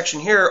this section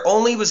here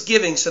only was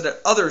giving so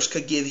that others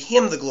could give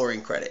him the glory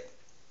and credit.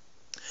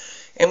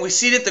 And we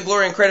see that the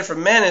glory and credit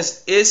from men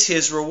is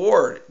his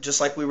reward, just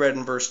like we read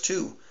in verse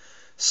 2.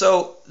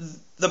 So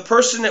the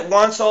person that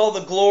wants all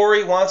the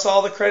glory, wants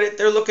all the credit,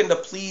 they're looking to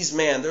please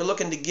man. They're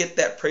looking to get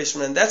that praise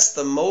from man. That's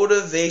the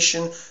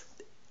motivation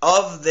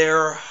of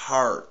their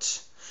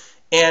heart.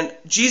 And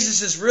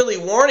Jesus is really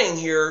warning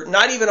here,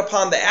 not even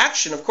upon the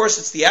action. Of course,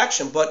 it's the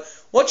action, but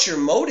what's your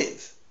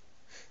motive?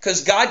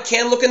 Because God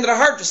can look into the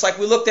heart, just like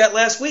we looked at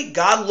last week.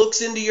 God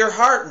looks into your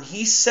heart and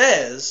he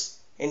says,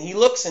 and he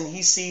looks and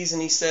he sees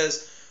and he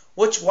says,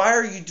 why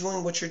are you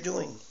doing what you're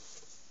doing?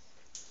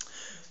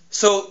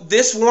 So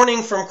this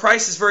warning from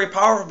Christ is very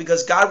powerful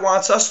because God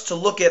wants us to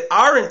look at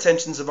our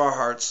intentions of our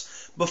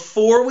hearts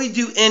before we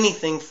do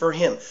anything for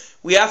him.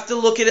 We have to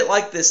look at it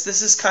like this.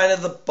 This is kind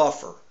of the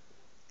buffer.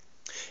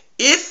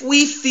 If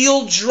we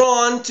feel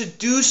drawn to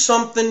do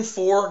something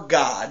for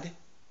God,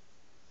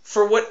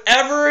 for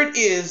whatever it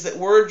is that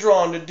we're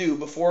drawn to do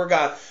before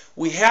God,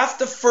 we have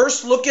to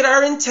first look at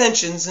our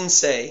intentions and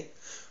say,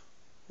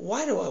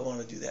 why do I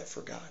want to do that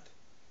for God?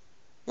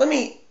 Let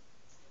me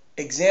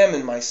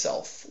examine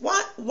myself.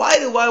 Why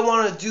do I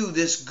want to do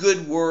this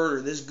good word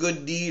or this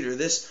good deed or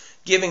this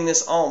giving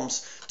this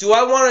alms? Do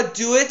I want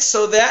to do it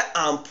so that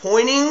I'm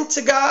pointing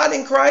to God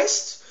in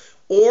Christ?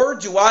 Or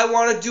do I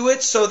want to do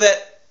it so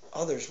that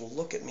others will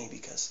look at me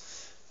because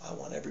I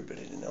want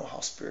everybody to know how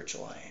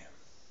spiritual I am?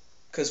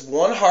 Because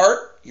one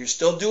heart, you're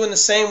still doing the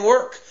same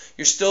work.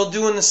 You're still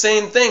doing the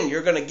same thing.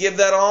 You're going to give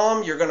that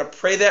alms. You're going to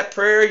pray that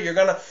prayer.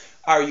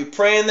 Are you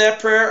praying that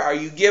prayer? Are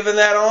you giving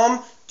that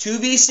alms to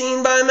be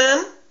seen by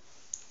men?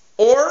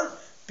 Or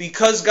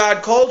because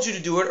God called you to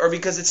do it, or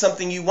because it's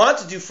something you want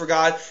to do for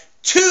God,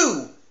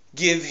 to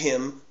give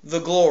Him the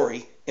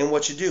glory in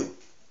what you do.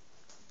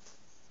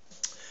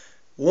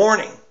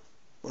 Warning,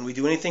 when we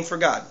do anything for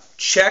God,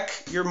 check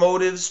your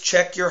motives,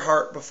 check your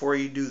heart before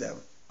you do them.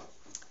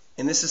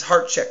 And this is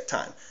heart check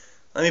time.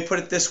 Let me put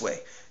it this way.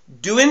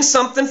 Doing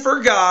something for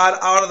God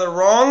out of the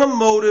wrong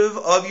motive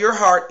of your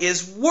heart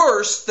is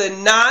worse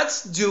than not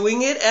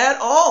doing it at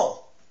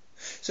all.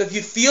 So if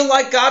you feel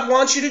like God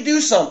wants you to do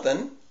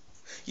something,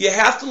 you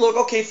have to look,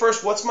 okay,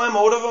 first, what's my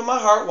motive of my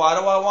heart? Why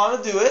do I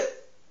want to do it?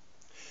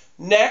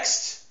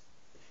 Next,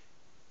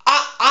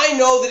 I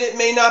know that it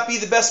may not be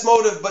the best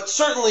motive, but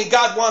certainly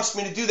God wants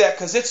me to do that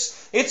because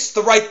it's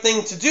the right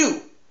thing to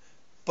do.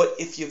 But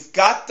if you've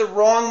got the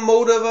wrong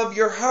motive of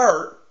your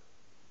heart,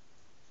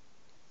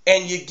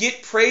 and you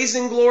get praise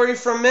and glory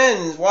from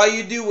men while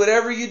you do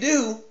whatever you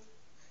do,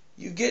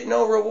 you get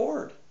no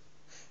reward.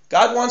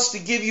 God wants to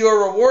give you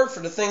a reward for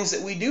the things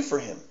that we do for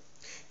Him.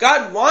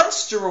 God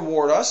wants to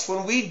reward us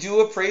when we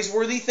do a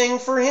praiseworthy thing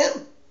for Him.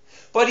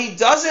 But He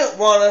doesn't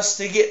want us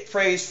to get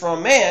praise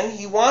from man.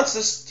 He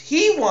wants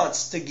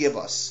to give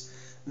us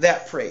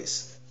that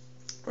praise.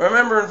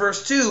 Remember in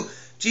verse 2,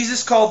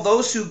 Jesus called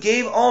those who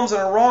gave alms in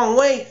a wrong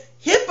way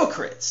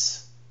hypocrites.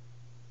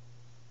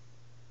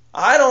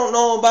 I don't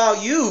know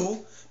about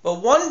you,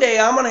 but one day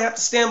I'm going to have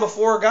to stand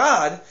before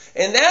God,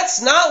 and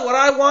that's not what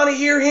I want to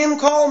hear Him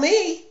call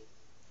me.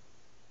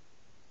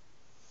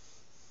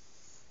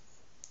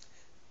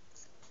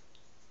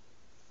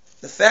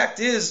 The fact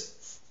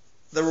is,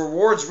 the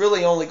rewards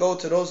really only go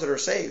to those that are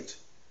saved.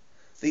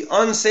 The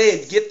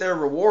unsaved get their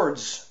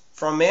rewards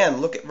from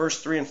man. Look at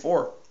verse 3 and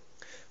 4.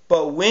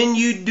 But when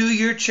you do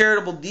your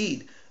charitable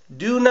deed,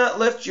 do not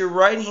let your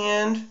left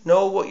hand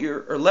know what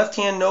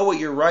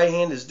your right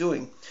hand is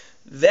doing,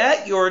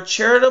 that your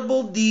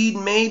charitable deed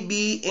may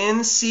be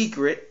in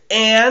secret,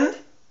 and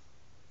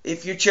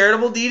if your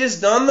charitable deed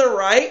is done the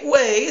right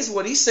way, is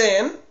what he's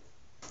saying,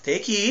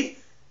 take heed,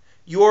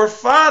 your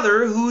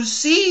Father who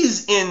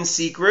sees in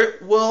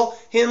secret will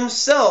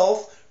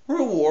Himself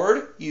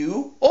reward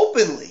you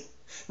openly.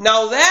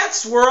 Now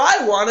that's where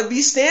I want to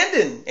be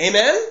standing.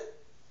 Amen?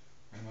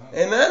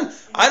 Amen.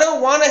 I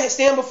don't want to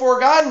stand before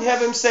God and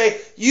have Him say,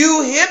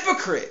 you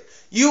hypocrite.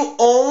 You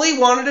only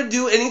wanted to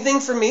do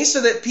anything for me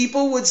so that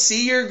people would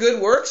see your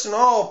good works and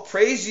all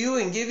praise you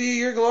and give you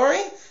your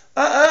glory?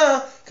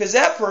 Because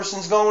that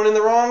person's going in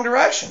the wrong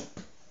direction.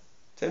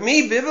 To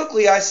me,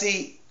 biblically, I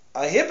see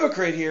a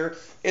hypocrite here.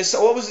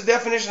 What was the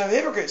definition of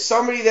hypocrite?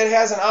 Somebody that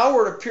has an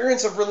outward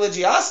appearance of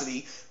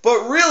religiosity,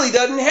 but really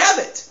doesn't have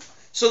it.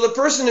 So the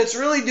person that's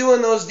really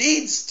doing those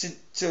deeds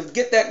to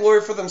get that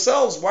glory for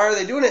themselves, why are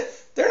they doing it?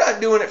 They're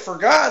not doing it for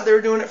God.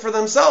 They're doing it for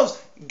themselves.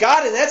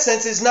 God, in that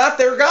sense, is not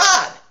their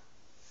God.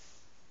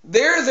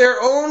 They're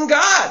their own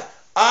God.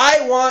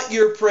 I want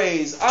your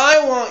praise.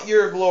 I want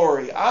your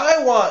glory.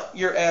 I want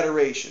your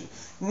adoration.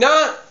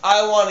 Not,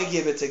 I want to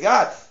give it to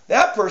God.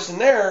 That person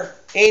there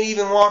ain't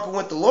even walking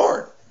with the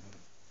Lord.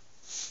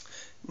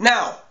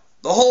 Now,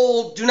 the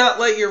whole do not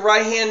let your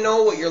right hand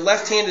know what your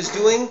left hand is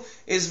doing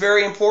is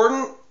very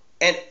important.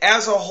 And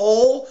as a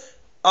whole,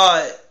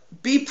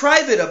 be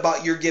private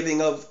about your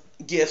giving of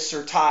gifts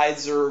or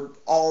tithes or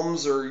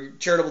alms or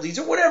charitable deeds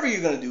or whatever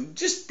you're going to do.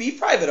 Just be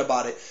private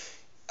about it.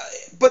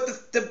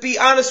 But to be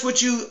honest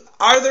with you,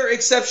 are there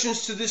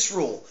exceptions to this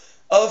rule?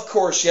 Of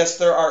course, yes,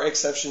 there are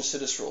exceptions to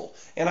this rule.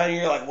 And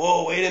you're like,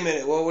 whoa, wait a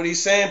minute. Well, what are you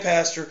saying,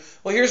 Pastor?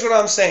 Well, here's what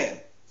I'm saying.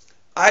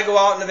 I go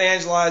out and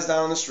evangelize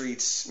down on the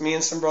streets. Me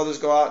and some brothers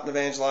go out and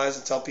evangelize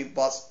and tell people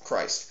about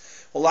Christ.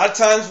 Well, a lot of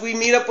times we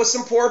meet up with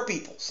some poor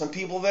people, some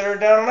people that are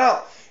down and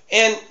out.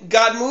 And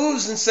God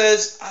moves and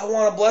says, I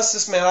want to bless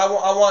this man. I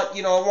want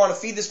to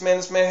feed this man.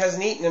 This man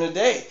hasn't eaten in a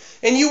day.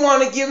 And you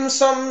want to give him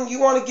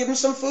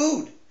some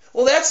food.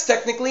 Well, that's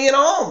technically an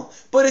alm.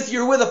 But if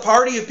you're with a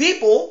party of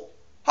people,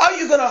 how are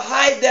you going to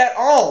hide that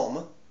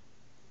alm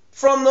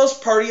from those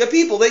party of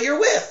people that you're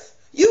with?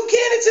 You can't.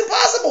 It's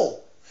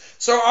impossible.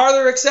 So are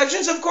there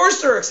exceptions? Of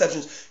course there are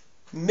exceptions.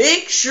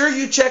 Make sure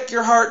you check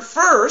your heart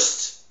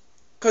first.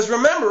 Because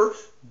remember,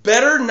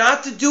 better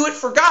not to do it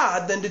for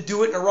God than to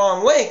do it in a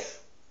wrong way.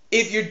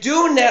 If you're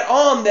doing that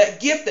alm, that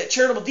gift, that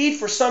charitable deed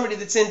for somebody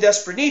that's in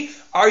desperate need,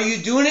 are you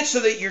doing it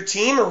so that your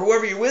team or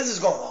whoever you're with is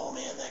going, oh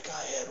man, that guy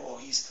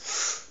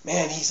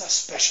he's a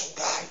special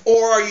guy.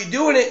 Or are you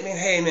doing it,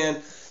 hey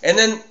man. And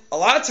then a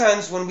lot of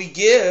times when we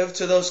give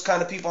to those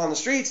kind of people on the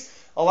streets,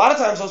 a lot of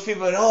times those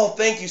people are, oh,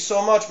 thank you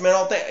so much,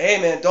 man. Hey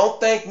man,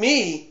 don't thank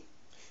me.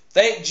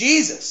 Thank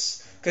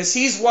Jesus. because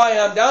He's why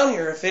I'm down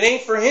here. If it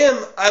ain't for Him,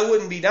 I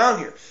wouldn't be down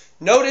here.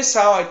 Notice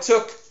how I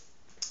took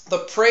the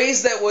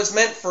praise that was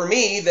meant for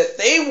me, that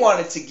they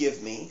wanted to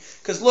give me.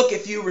 Because look,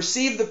 if you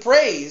receive the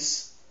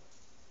praise,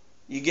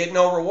 you get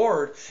no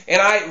reward.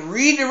 And I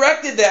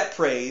redirected that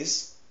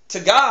praise to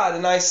God,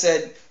 and I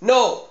said,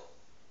 no,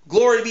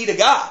 glory be to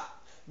God.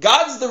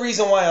 God's the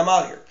reason why I'm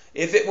out here.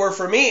 If it were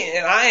for me,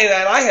 and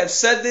I have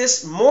said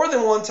this more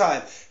than one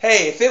time,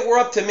 hey, if it were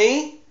up to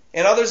me,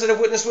 and others that have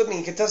witnessed with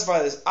me can testify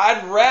to this,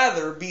 I'd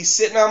rather be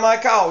sitting on my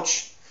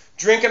couch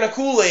drinking a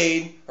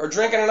Kool-Aid or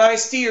drinking an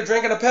iced tea or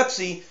drinking a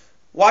Pepsi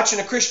watching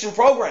a Christian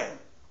program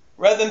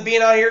rather than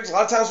being out here. Because a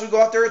lot of times we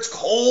go out there, it's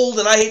cold,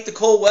 and I hate the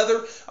cold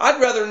weather.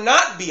 I'd rather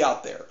not be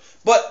out there.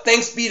 But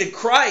thanks be to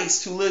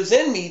Christ who lives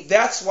in me,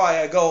 that's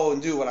why I go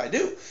and do what I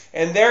do.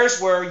 And there's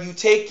where you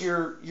take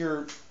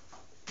your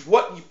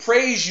what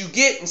praise you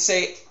get and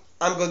say,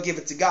 I'm going to give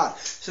it to God.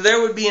 So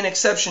there would be an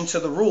exception to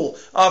the rule.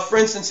 For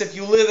instance, if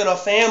you live in a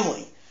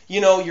family,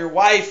 your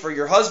wife or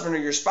your husband or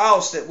your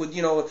spouse that would,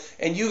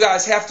 and you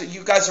guys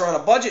are on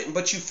a budget,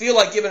 but you feel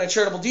like giving a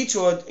charitable deed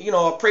to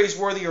a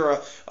praiseworthy or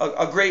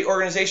a great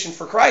organization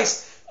for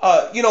Christ,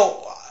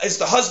 is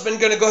the husband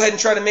going to go ahead and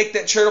try to make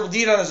that charitable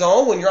deed on his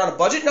own when you're on a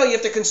budget? No, you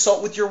have to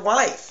consult with your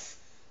wife.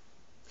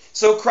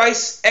 So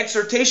Christ's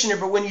exhortation here,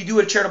 but when you do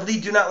a charitable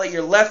deed, do not let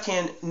your left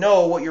hand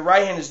know what your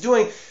right hand is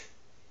doing.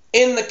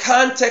 In the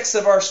context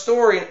of our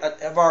story,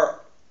 of our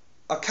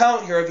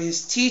account here, of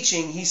his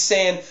teaching, he's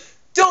saying,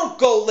 don't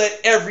go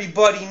let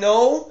everybody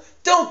know.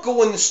 Don't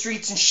go in the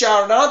streets and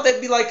shout it out. That'd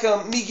be like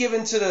me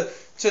giving to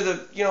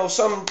the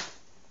some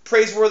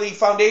praiseworthy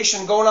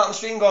foundation, going out in the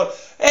street and going,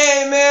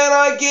 hey man,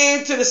 I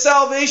gave to the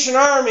Salvation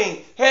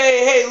Army.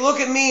 Hey, look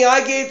at me,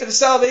 I gave to the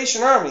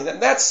Salvation Army.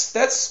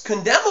 That's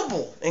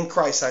condemnable in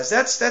Christ's eyes.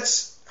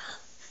 That's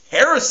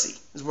heresy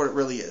is what it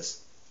really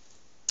is.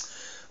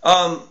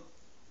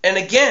 And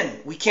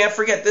again, we can't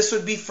forget, this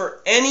would be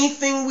for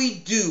anything we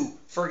do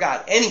for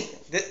God.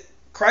 Anything.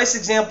 Christ's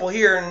example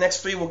here in the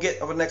next three we'll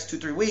get over the next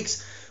 2-3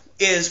 weeks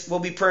will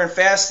be prayer and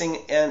fasting,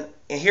 and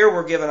here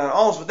we're given on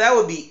alms, but that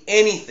would be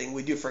anything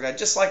we do for God.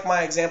 Just like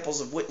my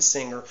examples of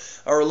witnessing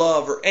or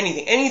love or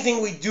anything.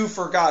 Anything we do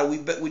for God,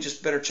 we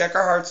just better check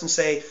our hearts and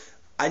say,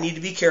 I need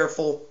to be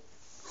careful.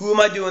 Who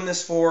am I doing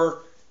this for?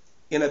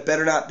 And it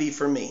better not be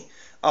for me.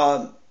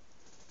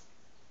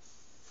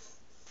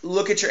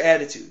 Look at your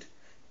attitude.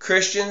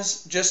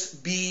 Christians,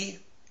 just be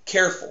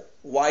careful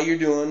why you're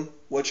doing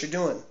what you're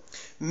doing.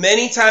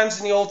 Many times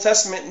in the Old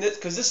Testament,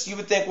 because you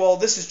would think, well,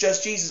 this is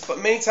just Jesus,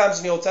 but many times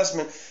in the Old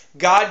Testament,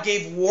 God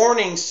gave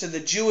warnings to the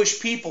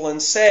Jewish people and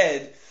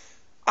said,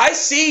 I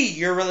see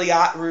your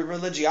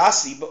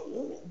religiosity,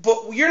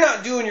 but you're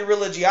not doing your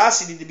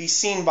religiosity to be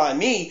seen by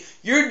me.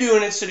 You're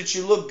doing it so that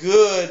you look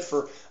good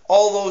for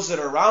all those that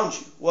are around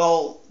you.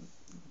 Well,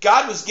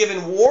 God was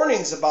giving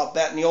warnings about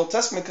that in the Old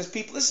Testament because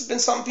this has been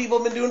something people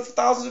have been doing for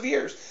thousands of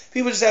years.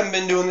 People just haven't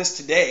been doing this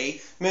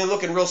today. I mean,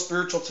 looking real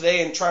spiritual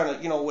today and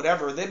trying to,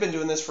 whatever. They've been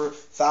doing this for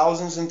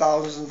thousands and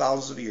thousands and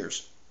thousands of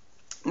years.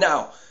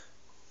 Now,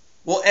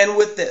 we'll end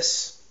with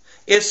this.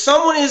 If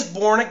someone is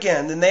born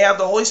again, then they have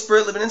the Holy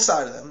Spirit living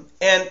inside of them,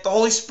 and the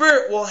Holy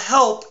Spirit will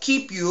help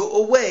keep you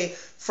away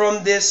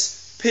from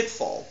this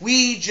pitfall.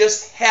 We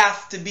just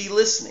have to be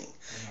listening.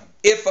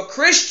 If a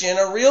Christian,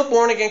 a real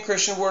born-again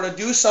Christian, were to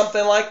do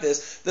something like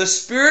this, the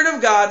Spirit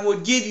of God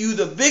would give you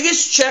the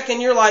biggest check in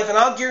your life, and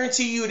I'll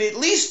guarantee you would at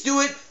least do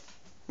it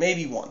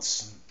maybe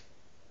once.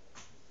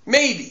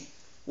 Maybe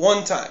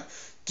one time.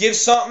 Give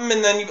something,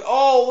 and then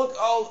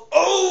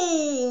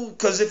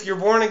because if you're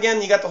born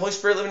again, you got the Holy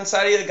Spirit living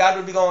inside of you, God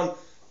would be going,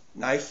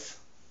 knife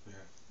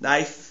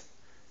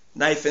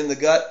in the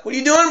gut. What are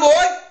you doing,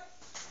 boy?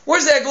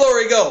 Where's that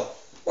glory go?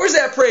 Where's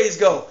that praise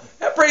go?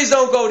 That praise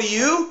don't go to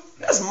you.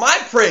 That's my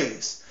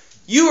praise.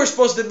 You are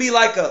supposed to be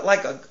like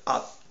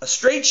a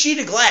straight sheet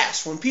of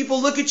glass. When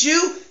people look at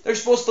you, they're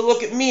supposed to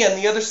look at me on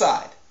the other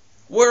side.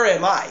 Where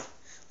am I?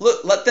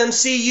 Look, let them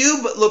see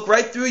you, but look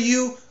right through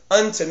you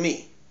unto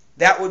me.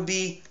 That would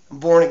be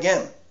born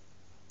again.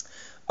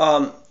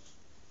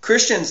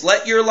 Christians,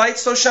 let your light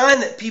so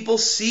shine that people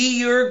see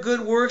your good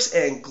works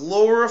and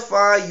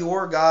glorify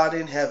your God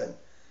in heaven.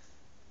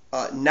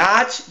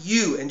 Not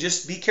you, and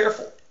just be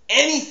careful.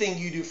 Anything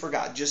you do for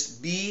God,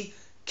 just be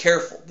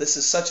careful. This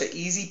is such an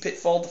easy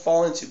pitfall to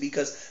fall into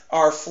because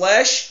our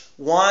flesh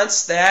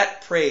wants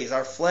that praise.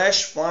 Our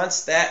flesh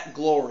wants that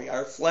glory.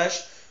 Our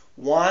flesh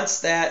wants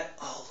that,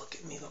 oh, look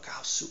at me, look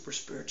how super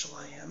spiritual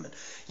I am.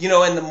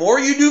 And the more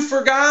you do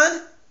for God,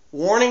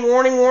 warning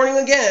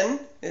again,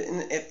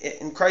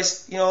 in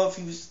Christ, if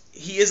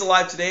he is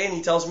alive today and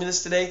he tells me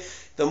this today,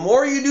 the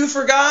more you do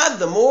for God,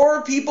 the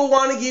more people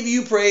want to give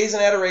you praise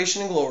and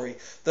adoration and glory.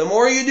 The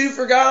more you do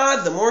for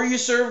God, the more you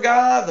serve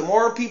God, the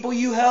more people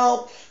you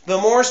help, the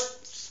more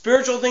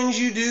spiritual things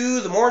you do,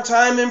 the more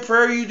time in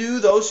prayer you do.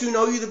 Those who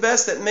know you the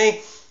best that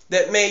may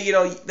they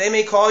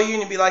may call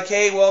you and be like,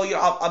 hey, well,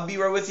 I'll be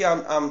right with you.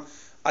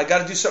 I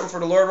got to do something for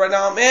the Lord right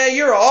now. Man,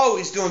 you're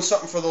always doing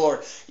something for the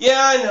Lord. Yeah,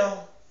 I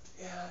know.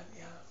 Yeah,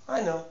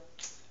 I know.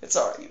 It's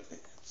all right.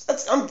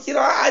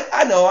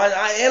 I know,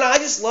 and I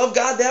just love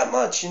God that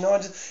much.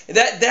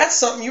 That's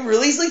something you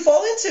really easily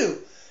fall into.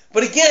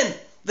 But again,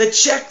 the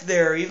check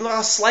there, even though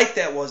how slight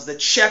that was, the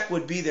check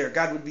would be there.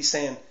 God would be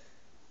saying,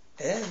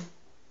 Ed,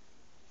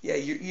 yeah,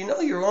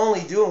 you're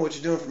only doing what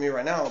you're doing for me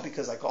right now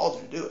because I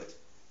called you to do it.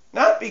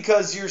 Not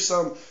because you're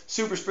some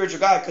super spiritual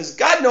guy, because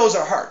God knows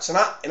our hearts. And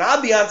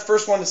I'll be the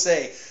first one to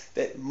say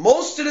that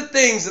most of the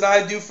things that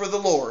I do for the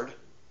Lord,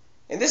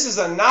 and this is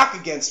a knock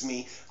against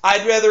me,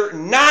 I'd rather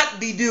not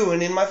be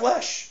doing in my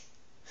flesh.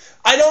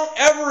 I don't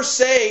ever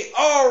say,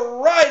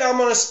 all right, I'm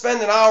going to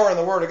spend an hour in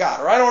the Word of God.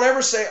 Or I don't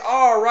ever say,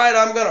 all right,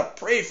 I'm going to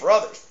pray for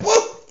others. Woo!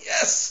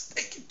 Yes!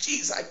 Thank you,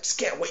 Jesus. I just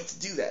can't wait to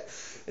do that.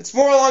 It's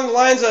more along the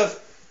lines of,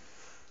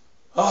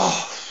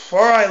 oh, all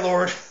right,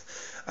 Lord.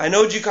 I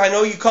know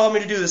you called me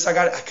to do this. I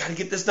got to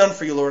get this done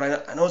for you, Lord.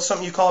 I know it's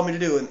something you called me to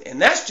do.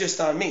 And that's just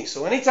on me.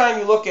 So anytime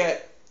you look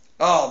at,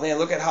 oh, man,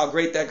 look at how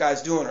great that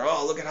guy's doing, or,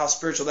 oh, look at how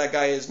spiritual that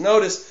guy is.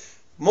 Notice,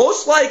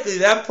 most likely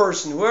that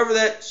person, whoever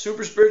that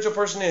super spiritual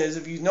person is,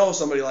 if you know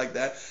somebody like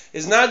that,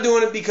 is not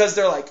doing it because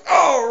they're like,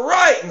 oh,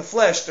 right, in the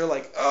flesh. They're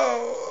like,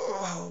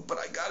 oh, but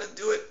I got to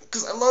do it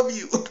because I love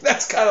you.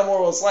 That's kind of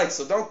more what it's like.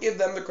 So don't give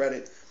them the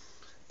credit.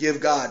 Give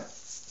God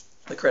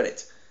the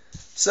credit.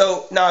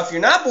 So now if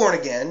you're not born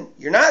again,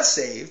 you're not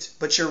saved,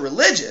 but you're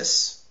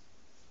religious,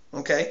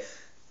 okay,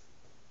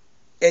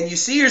 and you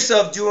see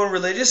yourself doing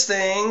religious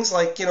things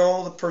like,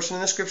 the person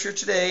in the scripture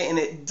today, and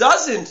it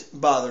doesn't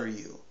bother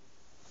you.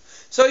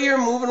 So you're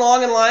moving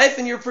along in life,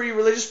 and you're a pretty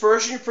religious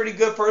person, you're a pretty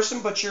good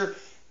person, but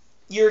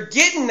you're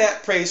getting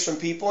that praise from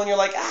people, and you're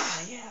like,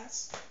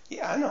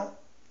 I know,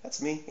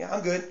 that's me, yeah,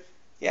 I'm good,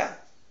 yeah,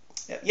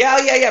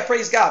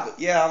 praise God, but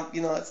yeah,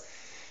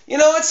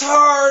 it's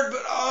hard,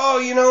 but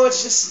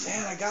it's just,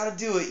 man, I gotta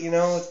do it,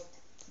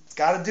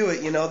 gotta do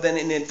it, then,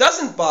 and it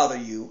doesn't bother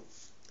you,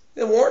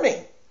 then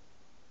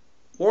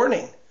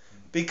warning,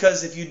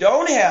 because if you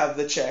don't have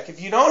the check, if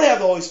you don't have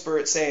the Holy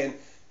Spirit saying,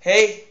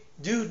 hey,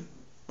 dude,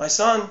 my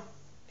son,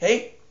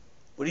 hey,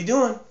 what are you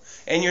doing?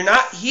 And you're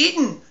not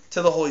heeding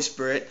to the Holy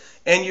Spirit,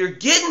 and you're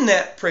getting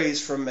that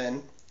praise from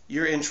men,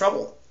 you're in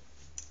trouble.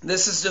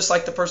 This is just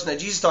like the person that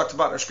Jesus talked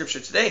about in our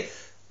scripture today.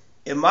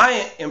 In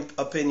my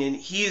opinion,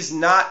 he is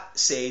not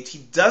saved. He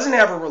doesn't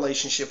have a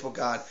relationship with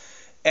God.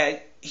 And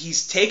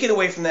he's taken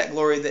away from that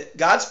glory that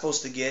God's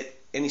supposed to get.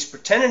 And he's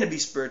pretending to be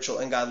spiritual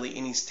and godly.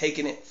 And he's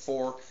taking it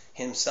for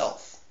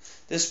himself.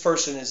 This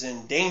person is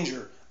in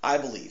danger, I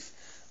believe.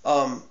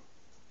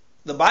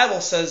 The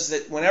Bible says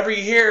that whenever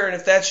you hear, and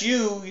if that's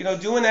you,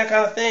 doing that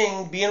kind of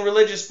thing, being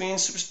religious, being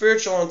super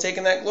spiritual, and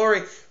taking that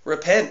glory,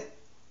 repent.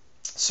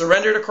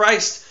 Surrender to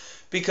Christ.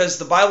 Because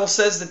the Bible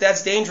says that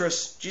that's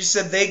dangerous. Jesus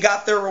said they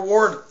got their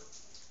reward.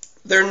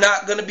 They're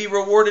not going to be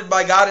rewarded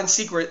by God in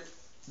secret.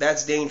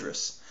 That's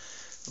dangerous.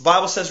 The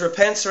Bible says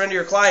repent,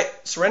 surrender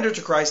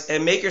to Christ,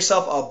 and make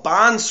yourself a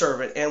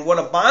bondservant. And what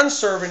a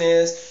bondservant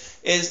is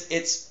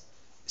it's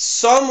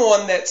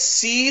someone that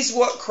sees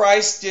what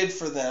Christ did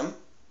for them,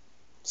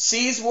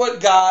 sees what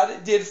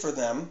God did for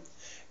them,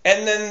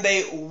 and then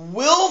they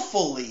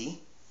willfully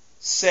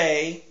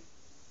say,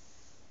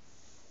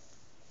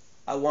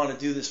 I want to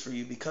do this for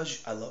you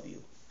because I love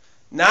you.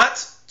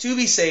 Not to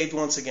be saved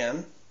once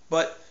again,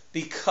 but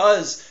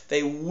because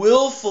they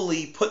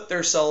willfully put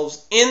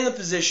themselves in the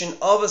position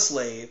of a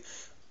slave,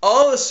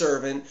 of a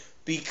servant,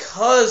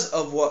 because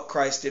of what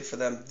Christ did for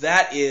them.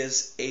 That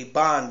is a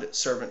bond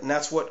servant, and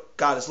that's what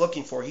God is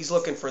looking for. He's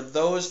looking for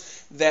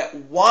those that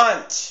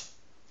want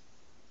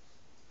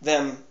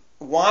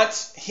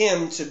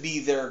Him to be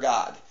their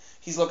God.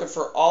 He's looking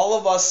for all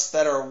of us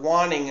that are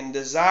wanting and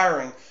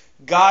desiring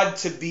God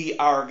to be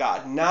our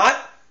God. Not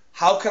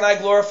how can I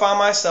glorify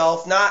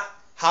myself, not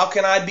how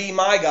can I be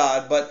my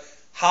God, but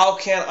how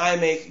can I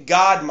make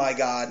God my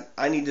God?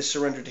 I need to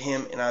surrender to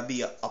Him and I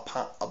be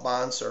a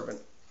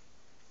bondservant.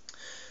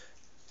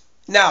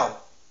 Now,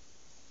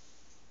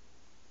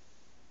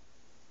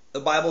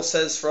 the Bible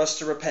says for us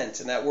to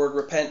repent, and that word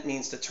repent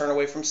means to turn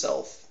away from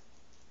self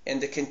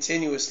and to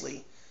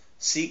continuously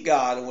seek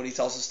God and what He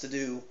tells us to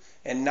do,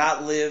 and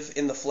not live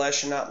in the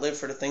flesh and not live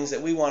for the things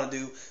that we want to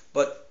do,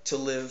 but to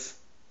live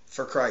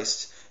for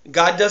Christ.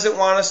 God doesn't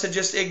want us to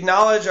just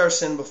acknowledge our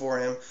sin before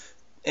Him.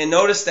 And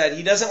notice that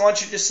He doesn't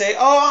want you to say,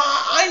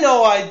 oh, I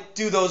know I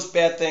do those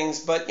bad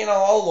things, but,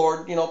 oh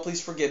Lord,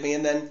 please forgive me,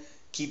 and then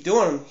keep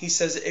doing them. He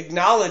says,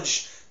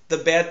 acknowledge the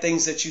bad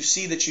things that you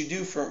see that you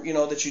do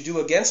that you do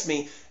against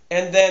me,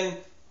 and then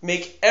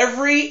make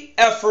every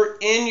effort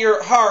in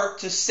your heart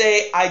to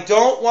say, I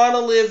don't want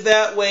to live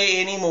that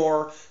way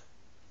anymore.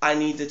 I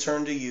need to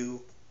turn to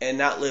you and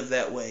not live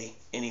that way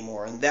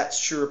anymore. And that's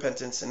true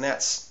repentance, and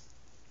that's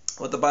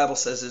what the Bible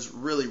says is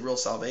really real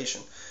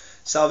salvation.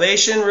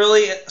 Salvation,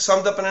 really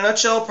summed up in a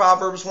nutshell,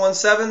 Proverbs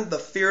 1:7, the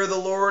fear of the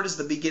Lord is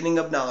the beginning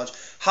of knowledge.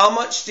 How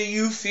much do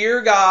you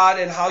fear God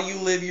and how you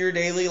live your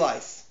daily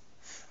life?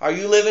 Are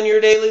you living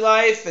your daily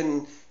life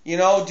and, doing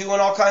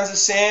all kinds of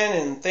sin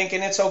and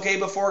thinking it's okay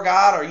before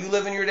God? Are you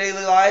living your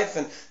daily life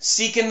and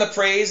seeking the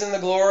praise and the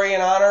glory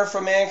and honor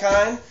from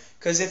mankind?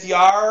 Because if you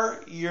are,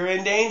 you're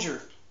in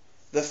danger.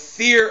 The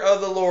fear of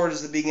the Lord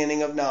is the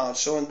beginning of knowledge.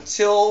 So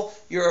until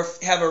you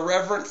have a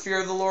reverent fear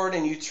of the Lord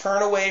and you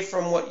turn away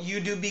from what you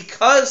do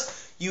because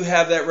you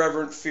have that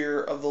reverent fear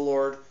of the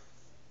Lord,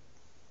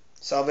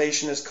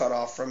 salvation is cut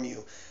off from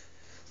you.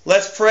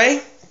 Let's pray.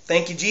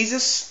 Thank you,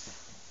 Jesus.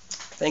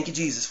 Thank you,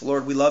 Jesus.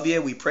 Lord, we love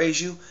you. We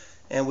praise you.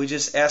 And we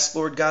just ask,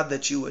 Lord God,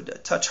 that you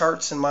would touch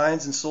hearts and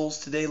minds and souls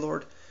today,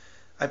 Lord.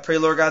 I pray,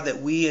 Lord God,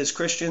 that we as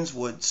Christians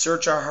would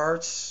search our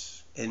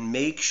hearts and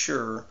make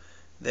sure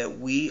that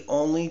we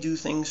only do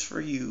things for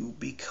you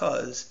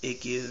because it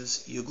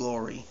gives you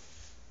glory.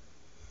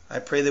 I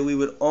pray that we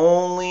would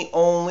only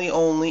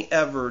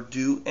ever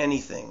do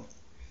anything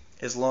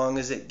as long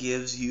as it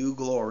gives you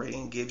glory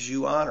and gives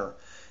you honor.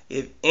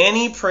 If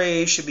any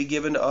praise should be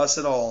given to us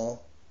at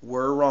all,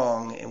 we're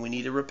wrong and we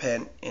need to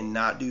repent and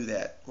not do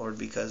that, Lord,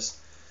 because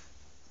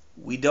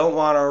we don't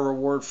want our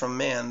reward from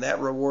man. That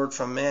reward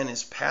from man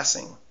is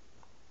passing.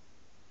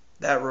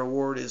 That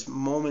reward is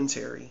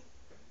momentary.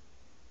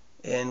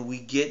 And we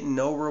get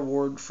no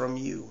reward from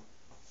you.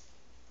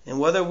 And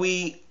whether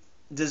we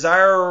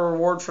desire a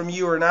reward from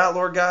you or not,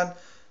 Lord God,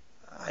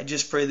 I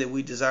just pray that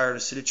we desire to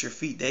sit at your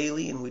feet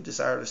daily and we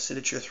desire to sit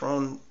at your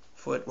throne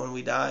foot when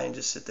we die and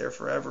just sit there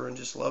forever and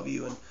just love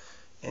you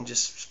and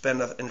just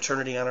spend an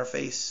eternity on our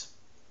face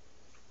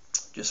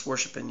just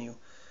worshiping you.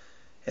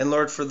 And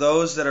Lord, for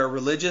those that are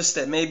religious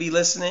that may be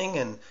listening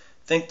and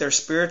think they're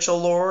spiritual,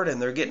 Lord, and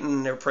they're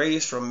getting their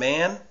praise from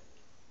man,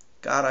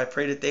 God, I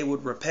pray that they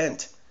would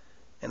repent.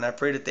 And I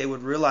pray that they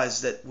would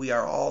realize that we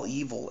are all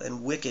evil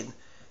and wicked.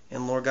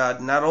 And Lord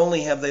God, not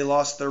only have they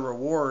lost their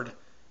reward,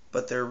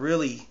 but they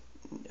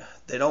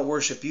don't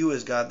worship you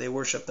as God, they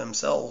worship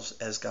themselves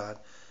as God.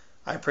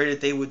 I pray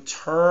that they would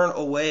turn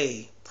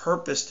away,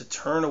 purpose to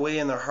turn away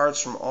in their hearts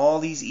from all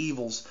these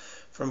evils,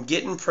 from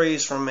getting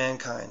praise from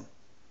mankind,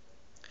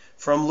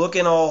 from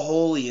looking all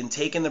holy and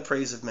taking the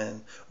praise of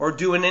men, or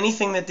doing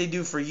anything that they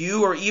do for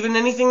you, or even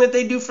anything that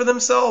they do for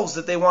themselves,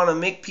 that they want to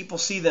make people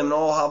see them and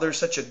how they're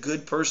such a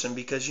good person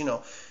because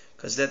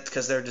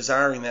they're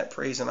desiring that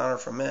praise and honor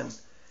from men.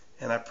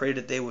 And I pray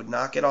that they would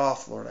knock it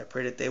off, Lord. I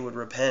pray that they would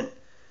repent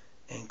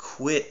and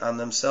quit on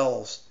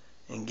themselves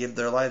and give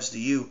their lives to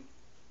you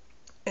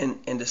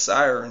and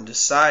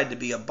decide to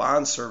be a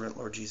bondservant,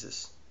 Lord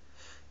Jesus.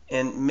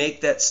 And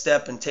make that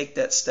step and take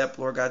that step,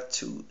 Lord God,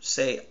 to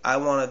say, I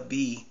want to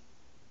be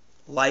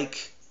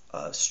like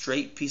a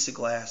straight piece of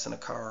glass in a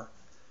car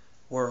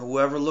where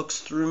whoever looks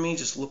through me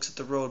just looks at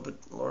the road. But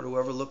Lord,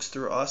 whoever looks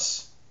through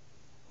us,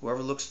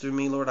 whoever looks through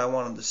me, Lord, I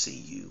want them to see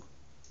you.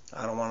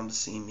 I don't want them to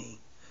see me.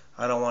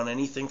 I don't want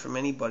anything from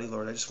anybody,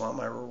 Lord. I just want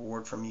my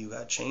reward from you,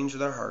 God. Change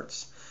their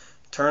hearts.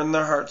 Turn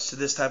their hearts to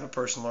this type of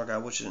person, Lord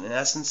God, which in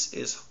essence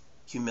is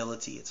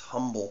humility. It's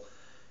humble.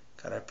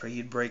 God, I pray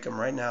you'd break them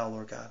right now,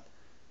 Lord God,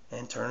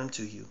 and turn them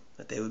to you,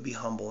 that they would be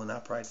humble and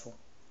not prideful.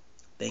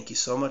 Thank you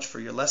so much for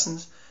your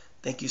lessons.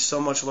 Thank you so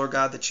much, Lord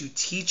God, that you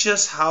teach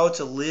us how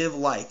to live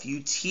life.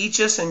 You teach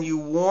us and you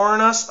warn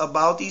us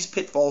about these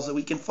pitfalls that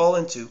we can fall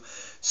into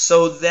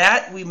so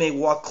that we may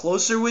walk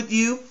closer with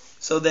you,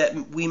 so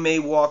that we may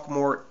walk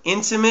more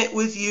intimate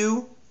with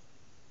you,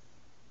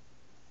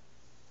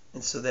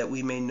 and so that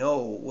we may know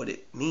what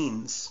it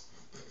means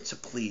to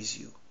please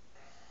you.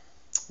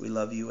 We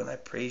love you and I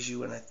praise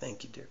you and I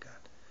thank you, dear God.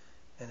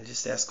 And I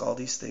just ask all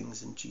these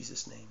things in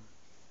Jesus' name.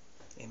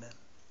 Amen.